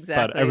 Yeah,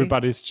 exactly. But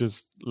everybody's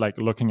just like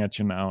looking at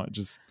you now,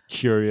 just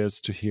curious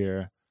to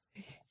hear.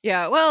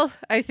 Yeah, well,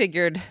 I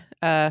figured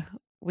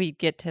we'd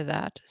get to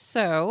that.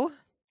 So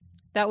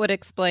that would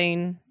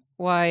explain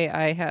why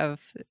I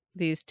have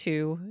these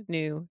 2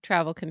 new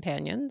travel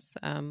companions,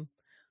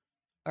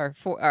 or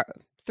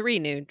 3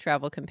 new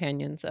travel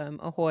companions,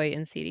 Ahoy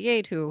and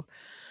CD8, who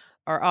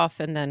are off,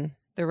 and then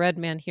the red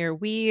man here.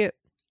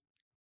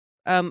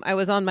 I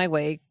was on my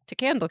way to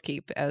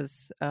Candlekeep,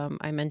 as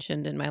I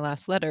mentioned in my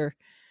last letter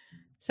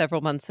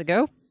several months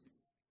ago,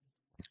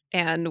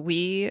 and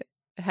we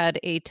had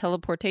a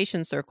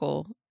teleportation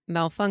circle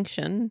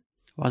malfunction.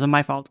 Wasn't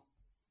my fault.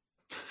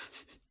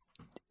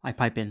 I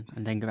pipe in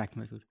and then go back to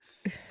my food.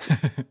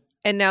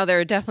 And now there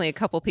are definitely a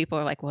couple people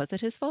are like, was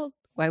it his fault?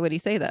 Why would he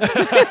say that?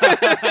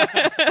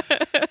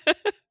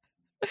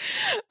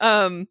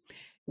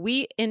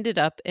 We ended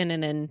up in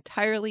an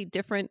entirely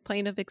different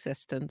plane of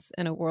existence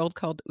in a world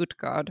called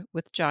Utgard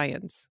with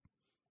giants.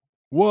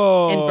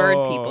 Whoa! And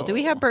bird people. Do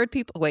we have bird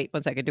people? Wait,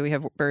 1 second. Do we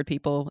have bird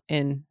people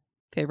in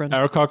Faerun?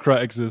 Aarakocra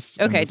exists.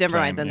 Okay, never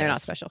mind. Then they're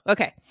not special.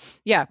 Okay,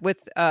 yeah, with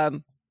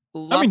lots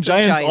giants of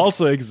giants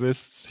also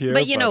exists here.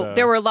 But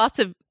there were lots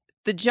of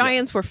the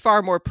giants were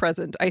far more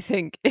present, I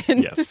think.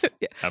 Yes,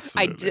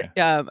 absolutely.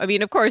 I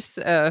mean, of course,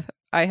 I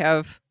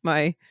have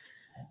my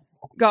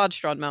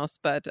Godstrand mouse,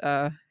 but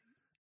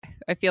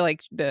I feel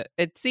like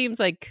it seems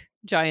like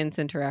giants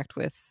interact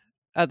with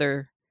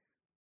other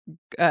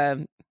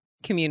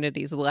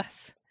communities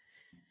less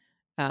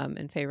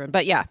in Faerun.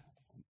 But yeah,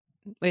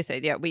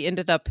 we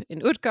ended up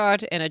in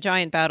Utgard in a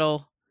giant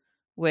battle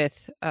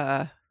with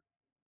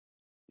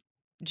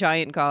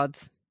giant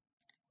gods.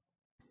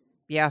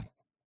 Yeah.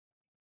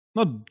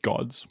 Not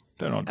gods.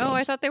 They're not gods. Oh,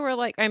 I thought they were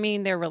like, I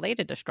mean, they're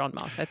related to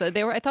Strongmouse. I thought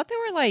they were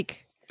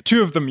like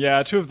 2 of them,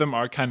 yeah. 2 of them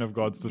are kind of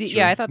gods. That's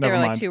true. I thought Never they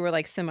were mind. like 2 were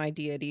like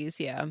semi-deities,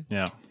 yeah.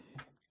 Yeah.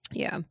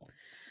 Yeah.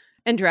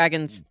 And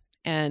dragons.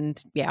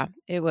 And yeah,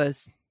 it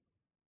was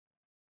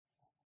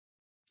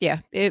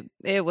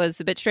it was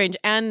a bit strange.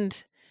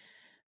 And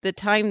the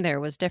time there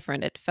was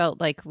different. It felt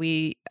like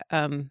we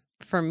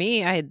for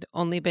me, I had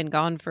only been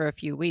gone for a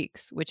few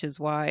weeks, which is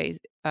why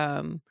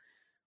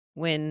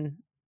when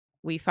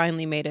we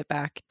finally made it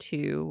back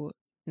to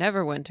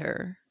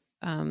Neverwinter,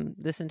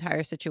 this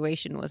entire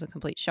situation was a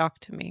complete shock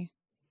to me.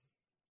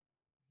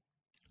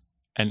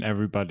 And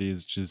everybody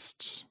is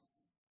just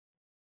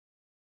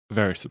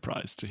very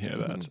surprised to hear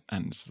that.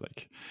 And it's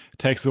like, it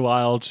takes a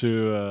while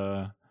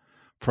to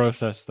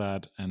process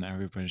that. And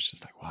everybody's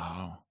just like,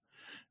 wow,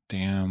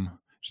 damn.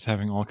 Just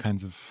having all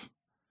kinds of,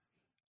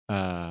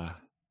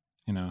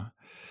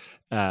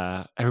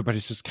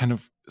 everybody's just kind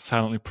of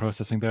silently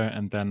processing there.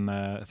 And then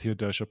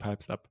Theodosia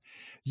pipes up,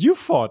 "You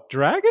fought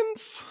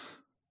dragons?"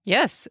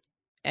 Yes.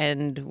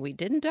 And we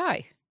didn't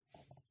die.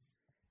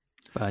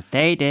 But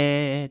they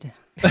did.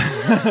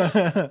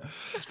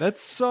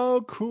 That's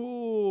so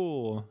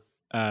cool.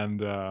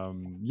 And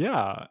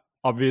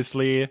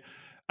obviously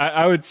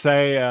I would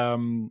say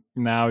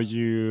now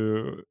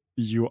you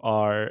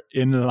are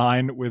in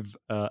line with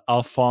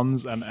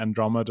Alphonse and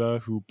Andromeda,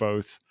 who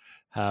both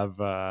have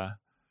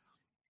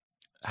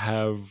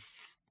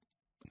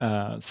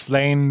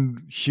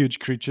slain huge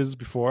creatures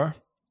before.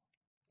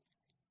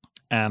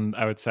 And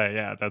I would say,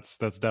 yeah, that's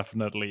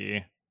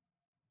definitely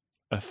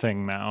a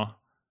thing now.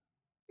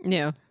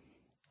 Yeah.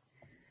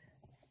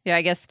 Yeah,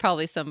 I guess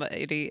probably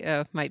somebody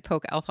might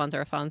poke Alphonse, or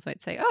Alphonse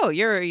might say, "Oh,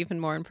 you're even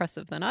more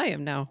impressive than I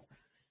am now."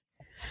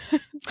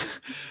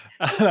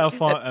 And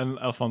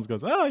Alphonse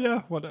goes, "Oh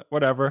yeah,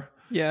 whatever."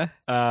 Yeah.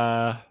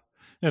 Yeah.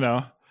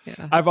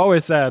 Yeah. I've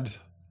always said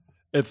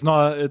it's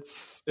not.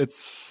 It's.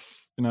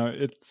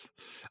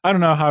 I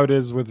don't know how it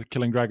is with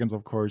killing dragons,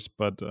 of course,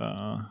 but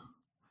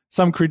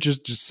some creatures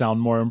just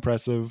sound more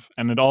impressive,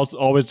 and it also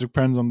always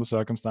depends on the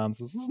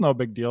circumstances. It's no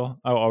big deal.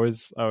 I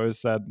always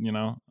said, I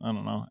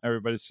don't know.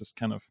 Everybody's just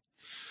kind of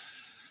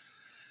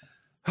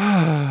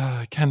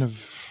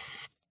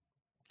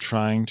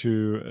trying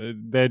to.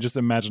 They just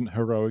imagine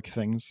heroic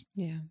things.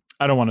 Yeah.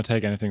 I don't want to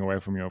take anything away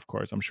from you, of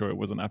course. I'm sure it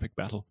was an epic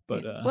battle,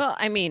 but well,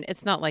 I mean,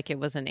 it's not like it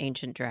was an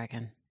ancient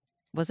dragon.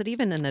 Was it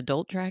even an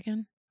adult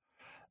dragon?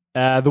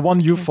 The one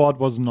you fought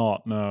was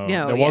not. No,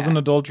 there was yeah. an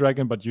adult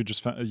dragon, but you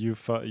just you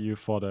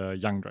fought a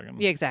young dragon.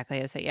 Yeah,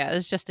 exactly. I say, yeah,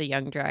 it's just a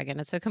young dragon.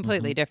 It's a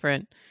completely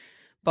different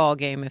ball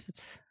game if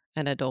it's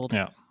an adult.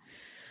 Yeah.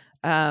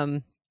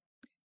 And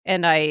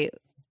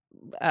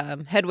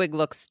Hedwig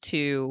looks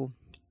to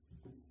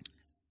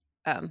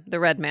the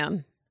red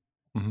man,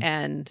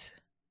 and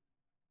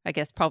I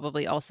guess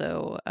probably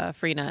also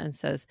Frina, and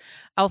says,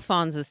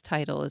 "Alphonse's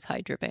title is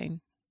Hydrabane."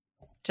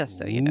 Just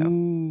so you know.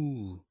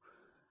 Ooh.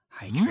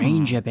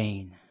 Hydrangea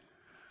Bane.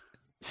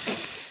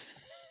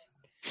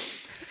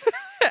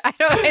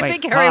 I Wait,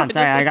 think hold Harry on, would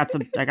sorry, just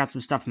I got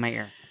some stuff in my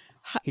ear.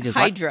 He did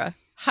what?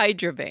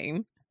 Hydra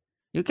Bane.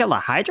 You killed a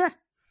Hydra?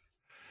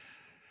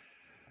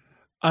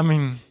 I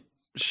mean,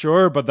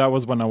 sure, but that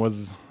was when I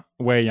was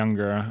way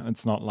younger.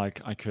 It's not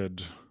like I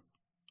could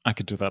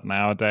do that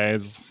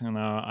nowadays. You know,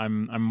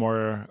 I'm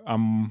more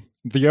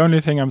the only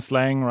thing I'm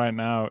slaying right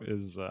now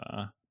is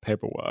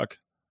paperwork.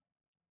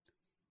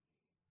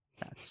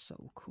 That's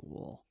so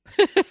cool.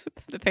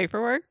 The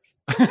paperwork.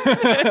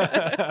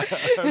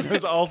 I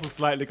was also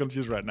slightly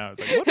confused right now.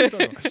 It's like, what are you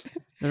talking about?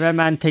 The red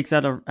man takes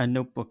out a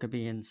notebook and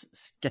begins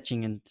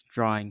sketching and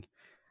drawing.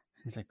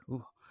 He's like,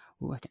 ooh,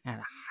 I can add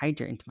a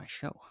Hydra into my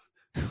show.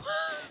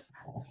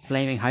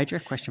 Flaming Hydra?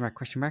 Question mark,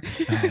 question mark.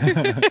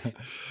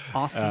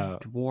 Awesome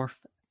dwarf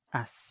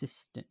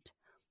assistant.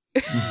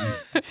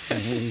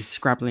 He's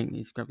scrabbling.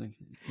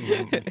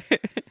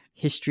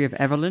 History of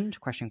Everland?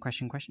 Question.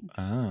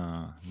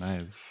 Ah,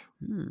 nice.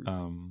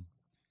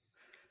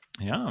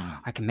 Yeah.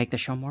 I can make the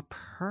show more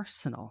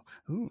personal.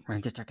 Ooh,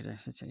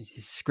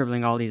 he's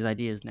scribbling all these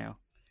ideas now.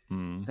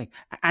 Like,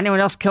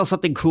 anyone else kill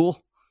something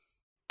cool?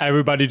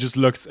 Everybody just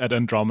looks at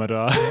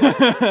Andromeda.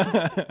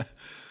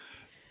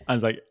 I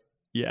was like,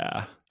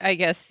 yeah. I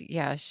guess,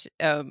 yeah.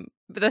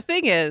 But the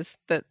thing is,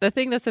 the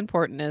thing that's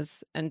important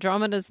is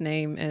Andromeda's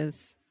name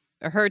is,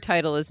 or her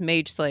title is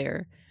Mage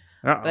Slayer.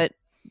 Uh-oh.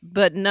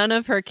 But none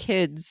of her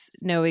kids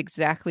know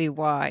exactly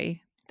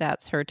why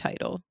that's her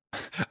title.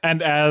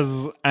 And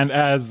as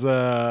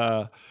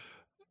the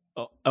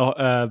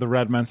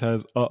red man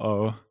says,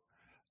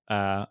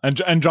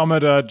 and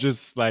Andromeda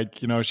just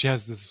like, you know, she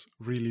has this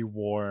really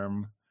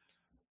warm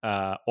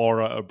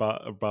aura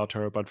about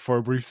her, but for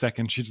a brief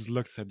second she just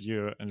looks at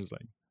you and is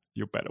like,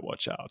 you better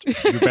watch out,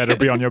 you better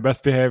be on your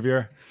best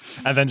behavior,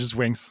 and then just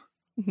winks.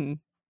 Mm-hmm.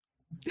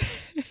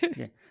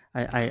 Yeah,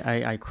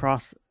 I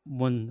cross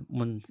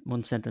one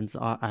sentence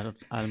out of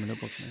my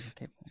notebook.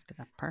 Okay, to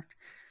that part.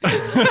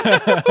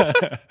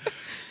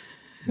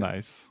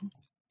 Nice.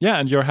 Yeah,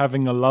 and you're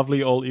having a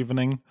lovely old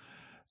evening.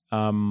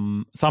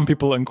 Some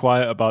people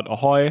inquire about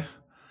Ahoy,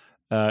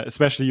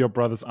 especially your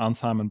brothers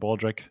Ansheim and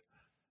Baldric,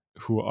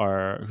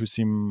 who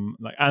seem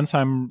like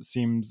Ansheim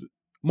seems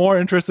more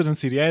interested in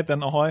CD8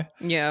 than Ahoy.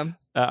 Yeah,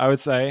 I would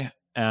say.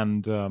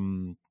 And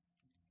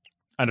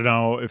I don't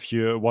know if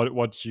you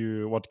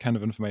what kind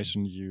of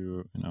information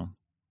you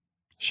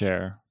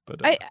share,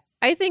 but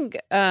I think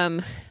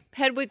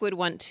Hedwig would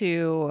want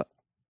to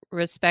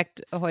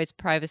respect Ahoy's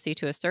privacy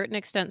to a certain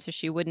extent, so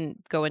she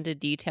wouldn't go into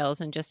details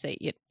and just say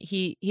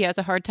he has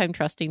a hard time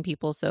trusting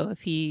people. So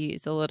if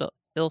he's a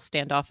little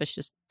standoffish,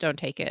 just don't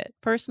take it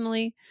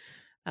personally.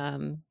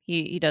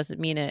 He doesn't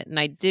mean it, and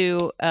I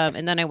do.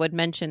 And then I would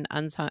mention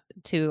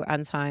to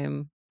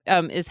Ansheim.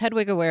 Is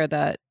Hedwig aware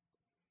that?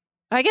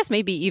 I guess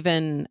maybe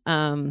even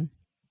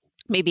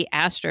maybe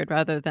Astrid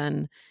rather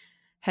than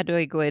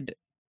Hedwig would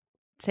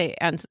say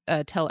and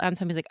tell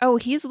Ansheim, he's like, oh,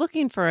 he's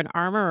looking for an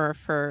armorer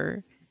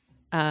for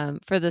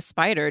the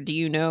spider. Do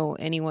you know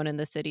anyone in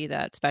the city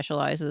that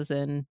specializes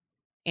in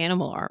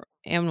animal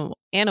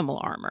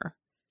armor?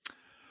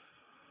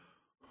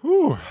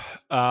 Whew.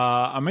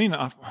 I mean,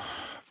 I've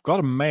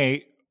got a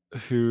mate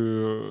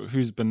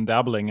who's been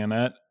dabbling in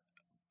it,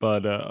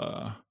 but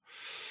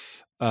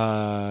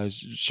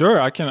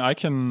sure, I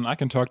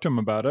can talk to him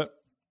about it.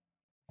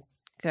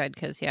 Good,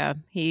 because yeah,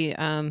 he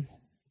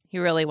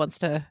really wants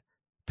to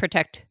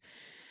protect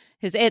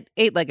his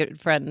eight-legged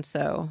friend.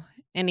 So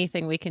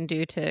anything we can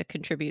do to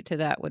contribute to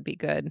that would be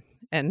good.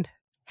 And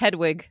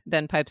Hedwig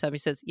then pipes up. He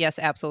says, "Yes,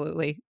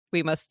 absolutely.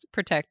 We must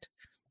protect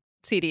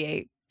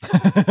CD8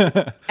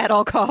 at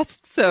all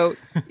costs. So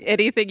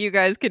anything you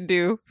guys can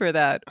do for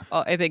that,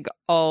 I think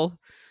all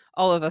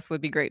of us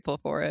would be grateful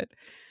for it."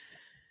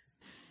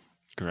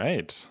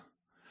 Great.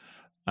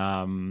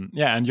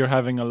 Yeah, and you're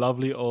having a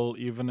lovely old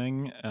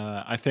evening.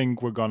 I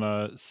think we're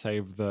gonna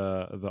save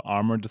the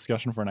armor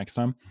discussion for next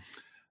time.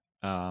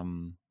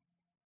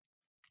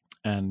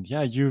 And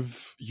yeah,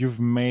 you've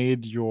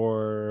made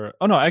your.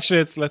 Oh no,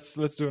 actually,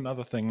 let's do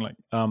another thing. Like,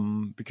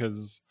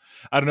 because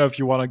I don't know if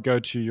you want to go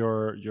to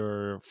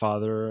your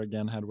father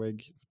again,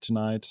 Hedwig,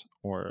 tonight,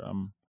 or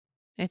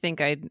I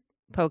think I'd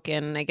poke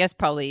in. I guess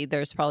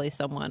there's probably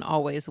someone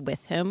always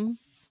with him.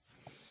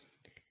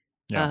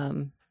 Yeah.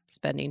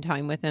 Spending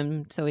time with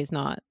him so he's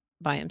not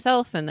by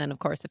himself. And then, of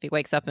course, if he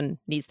wakes up and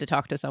needs to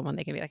talk to someone,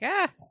 they can be like,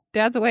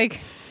 Dad's awake.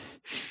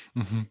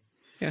 Mm-hmm.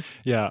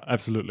 Yeah,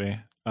 absolutely.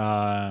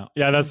 Yeah,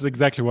 that's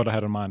exactly what I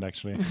had in mind,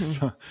 actually. Mm-hmm.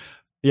 So,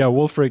 yeah,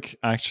 Wulfric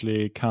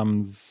actually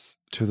comes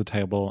to the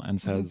table and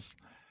says,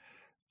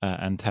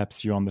 and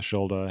taps you on the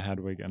shoulder,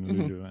 Hedwig and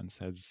Lulu, and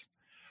says,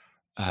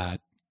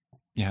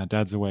 yeah,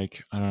 Dad's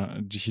awake.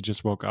 He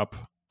just woke up.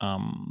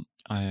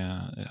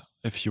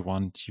 If you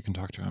want, you can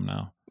talk to him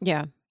now.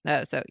 Yeah.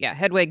 So yeah,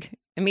 Hedwig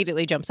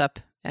immediately jumps up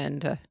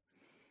and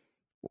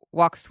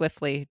walks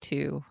swiftly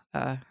to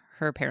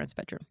her parents'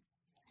 bedroom.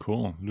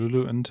 Cool.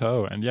 Lulu in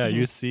tow. And yeah,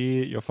 you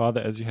see your father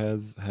as you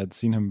had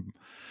seen him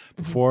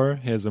before.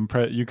 His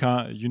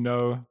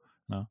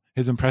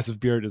his impressive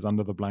beard is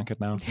under the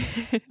blanket now.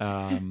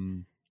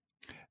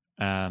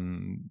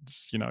 and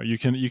you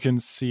can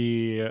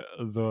see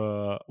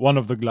the one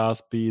of the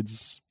glass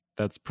beads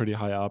that's pretty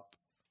high up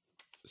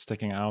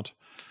sticking out,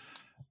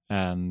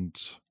 and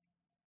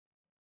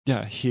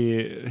yeah,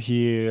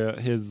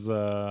 his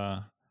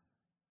eyes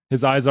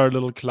are a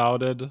little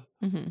clouded,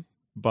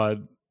 but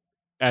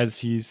as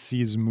he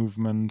sees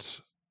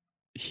movement,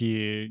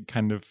 he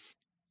kind of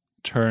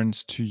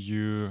turns to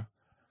you,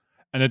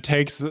 and it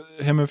takes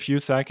him a few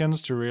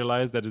seconds to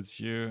realize that it's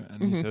you,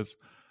 and he says,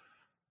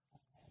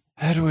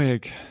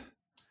 Hedwig,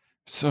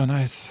 so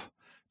nice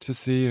to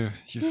see you.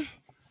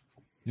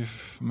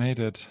 You've made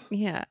it.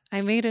 Yeah,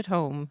 I made it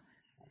home.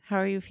 How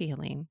are you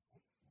feeling?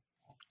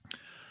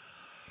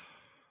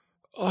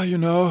 Oh,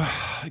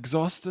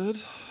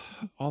 exhausted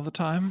all the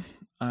time.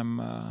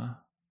 I'm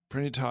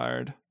pretty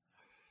tired.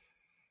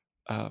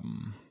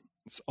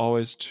 It's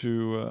always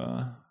too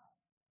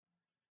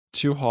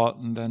hot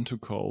and then too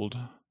cold.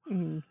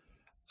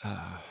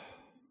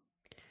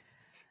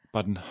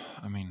 But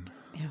I mean,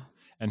 yeah.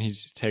 And he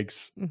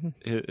takes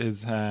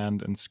his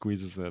hand and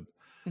squeezes it,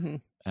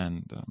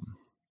 and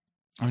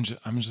I'm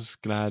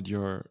just glad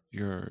you're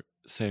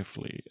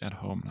safely at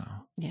home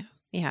now.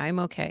 Yeah, I'm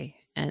okay,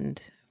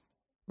 and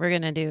we're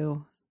gonna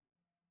do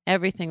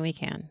everything we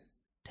can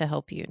to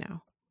help you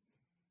now.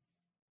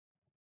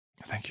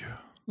 Thank you.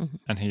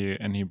 And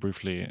he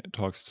briefly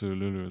talks to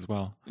Lulu as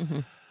well,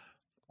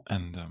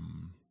 and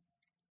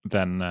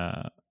then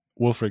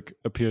Wulfric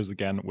appears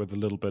again with a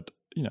little bit,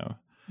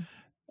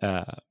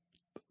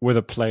 with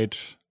a plate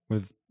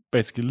with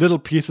basically little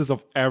pieces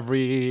of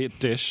every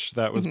dish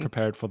that was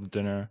prepared for the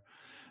dinner,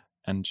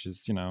 and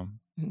just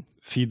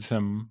feeds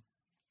him.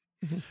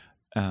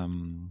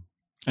 And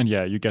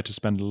yeah, you get to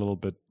spend a little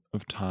bit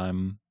of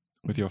time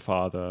with your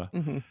father.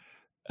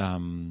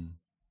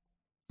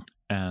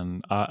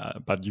 And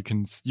but you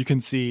can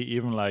see,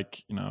 even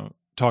like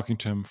talking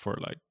to him for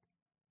like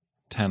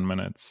 10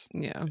 minutes,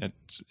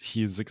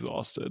 he's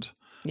exhausted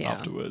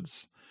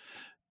afterwards,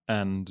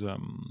 and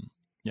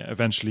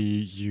eventually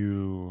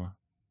you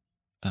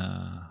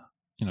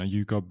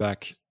go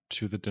back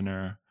to the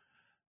dinner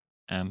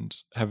and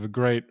have a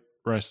great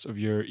rest of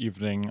your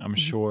evening. I'm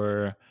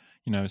sure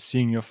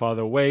seeing your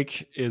father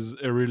awake is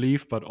a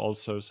relief, but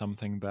also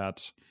something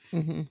that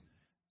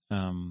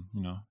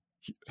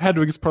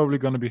Hedwig is probably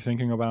going to be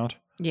thinking about.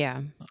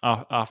 Yeah.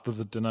 After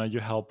the dinner, you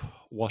help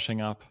washing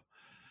up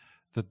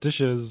the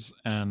dishes,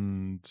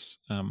 and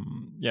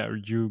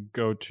you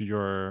go to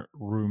your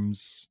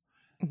rooms.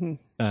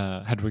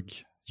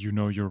 Hedwig,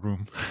 your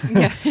room.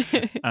 Yeah.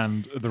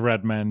 And the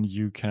red men,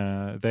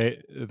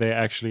 they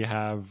actually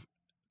have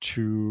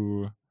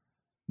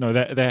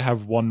they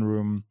have one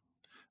room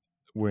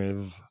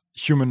with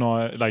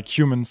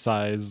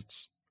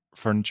human-sized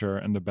furniture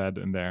and a bed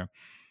in there,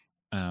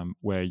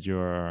 where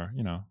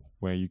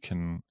where you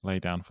can lay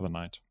down for the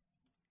night.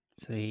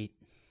 Sweet.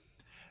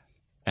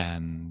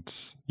 And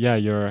yeah,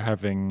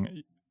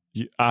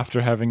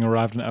 after having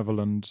arrived in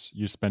Everland,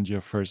 you spend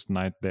your first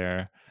night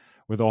there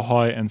with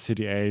Ahoy and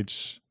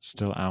CDH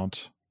still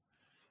out.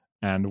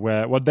 And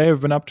what they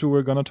have been up to,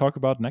 we're going to talk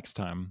about next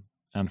time.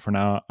 And for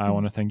now, I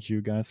want to thank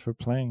you guys for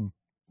playing.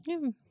 Yeah,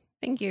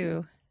 thank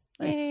you.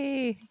 Nice.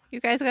 Yay! You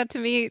guys got to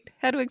meet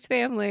Hedwig's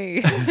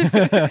family.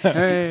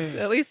 Hey.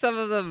 At least some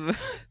of them.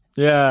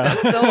 Yeah. That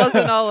still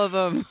wasn't all of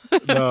them.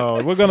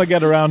 No, we're going to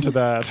get around to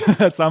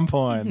that at some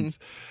point.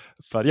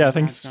 But yeah,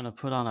 thanks. I'm going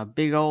to put on a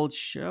big old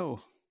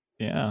show.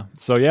 Yeah.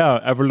 So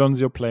yeah, Everland's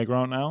your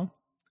playground now.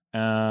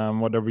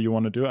 Whatever you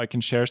want to do. I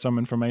can share some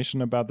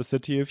information about the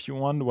city if you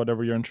want,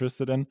 whatever you're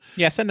interested in.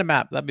 Yeah, send a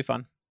map. That'd be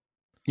fun.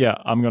 Yeah,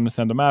 I'm going to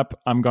send a map.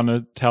 I'm going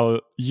to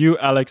tell you,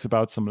 Alex,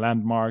 about some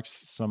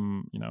landmarks,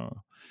 some,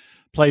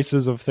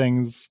 places of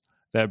things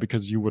there,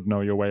 because you would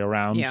know your way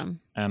around. Yeah.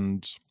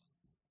 And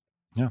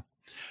yeah.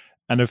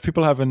 And if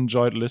people have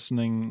enjoyed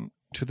listening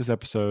to this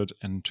episode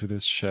and to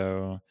this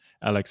show,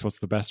 Alex, what's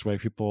the best way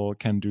people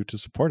can do to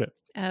support it?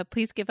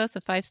 Please give us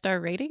a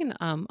 5-star rating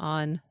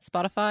on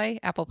Spotify,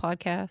 Apple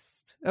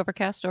Podcasts,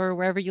 Overcast, or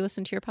wherever you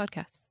listen to your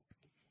podcasts.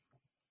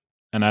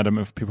 And Adam,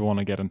 if people want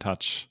to get in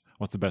touch,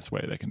 what's the best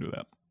way they can do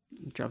that?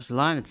 Drop us a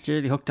line at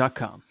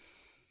steerthehook.com.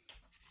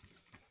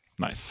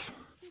 Nice.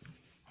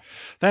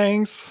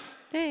 Thanks.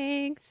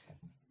 Thanks.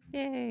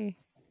 Yay.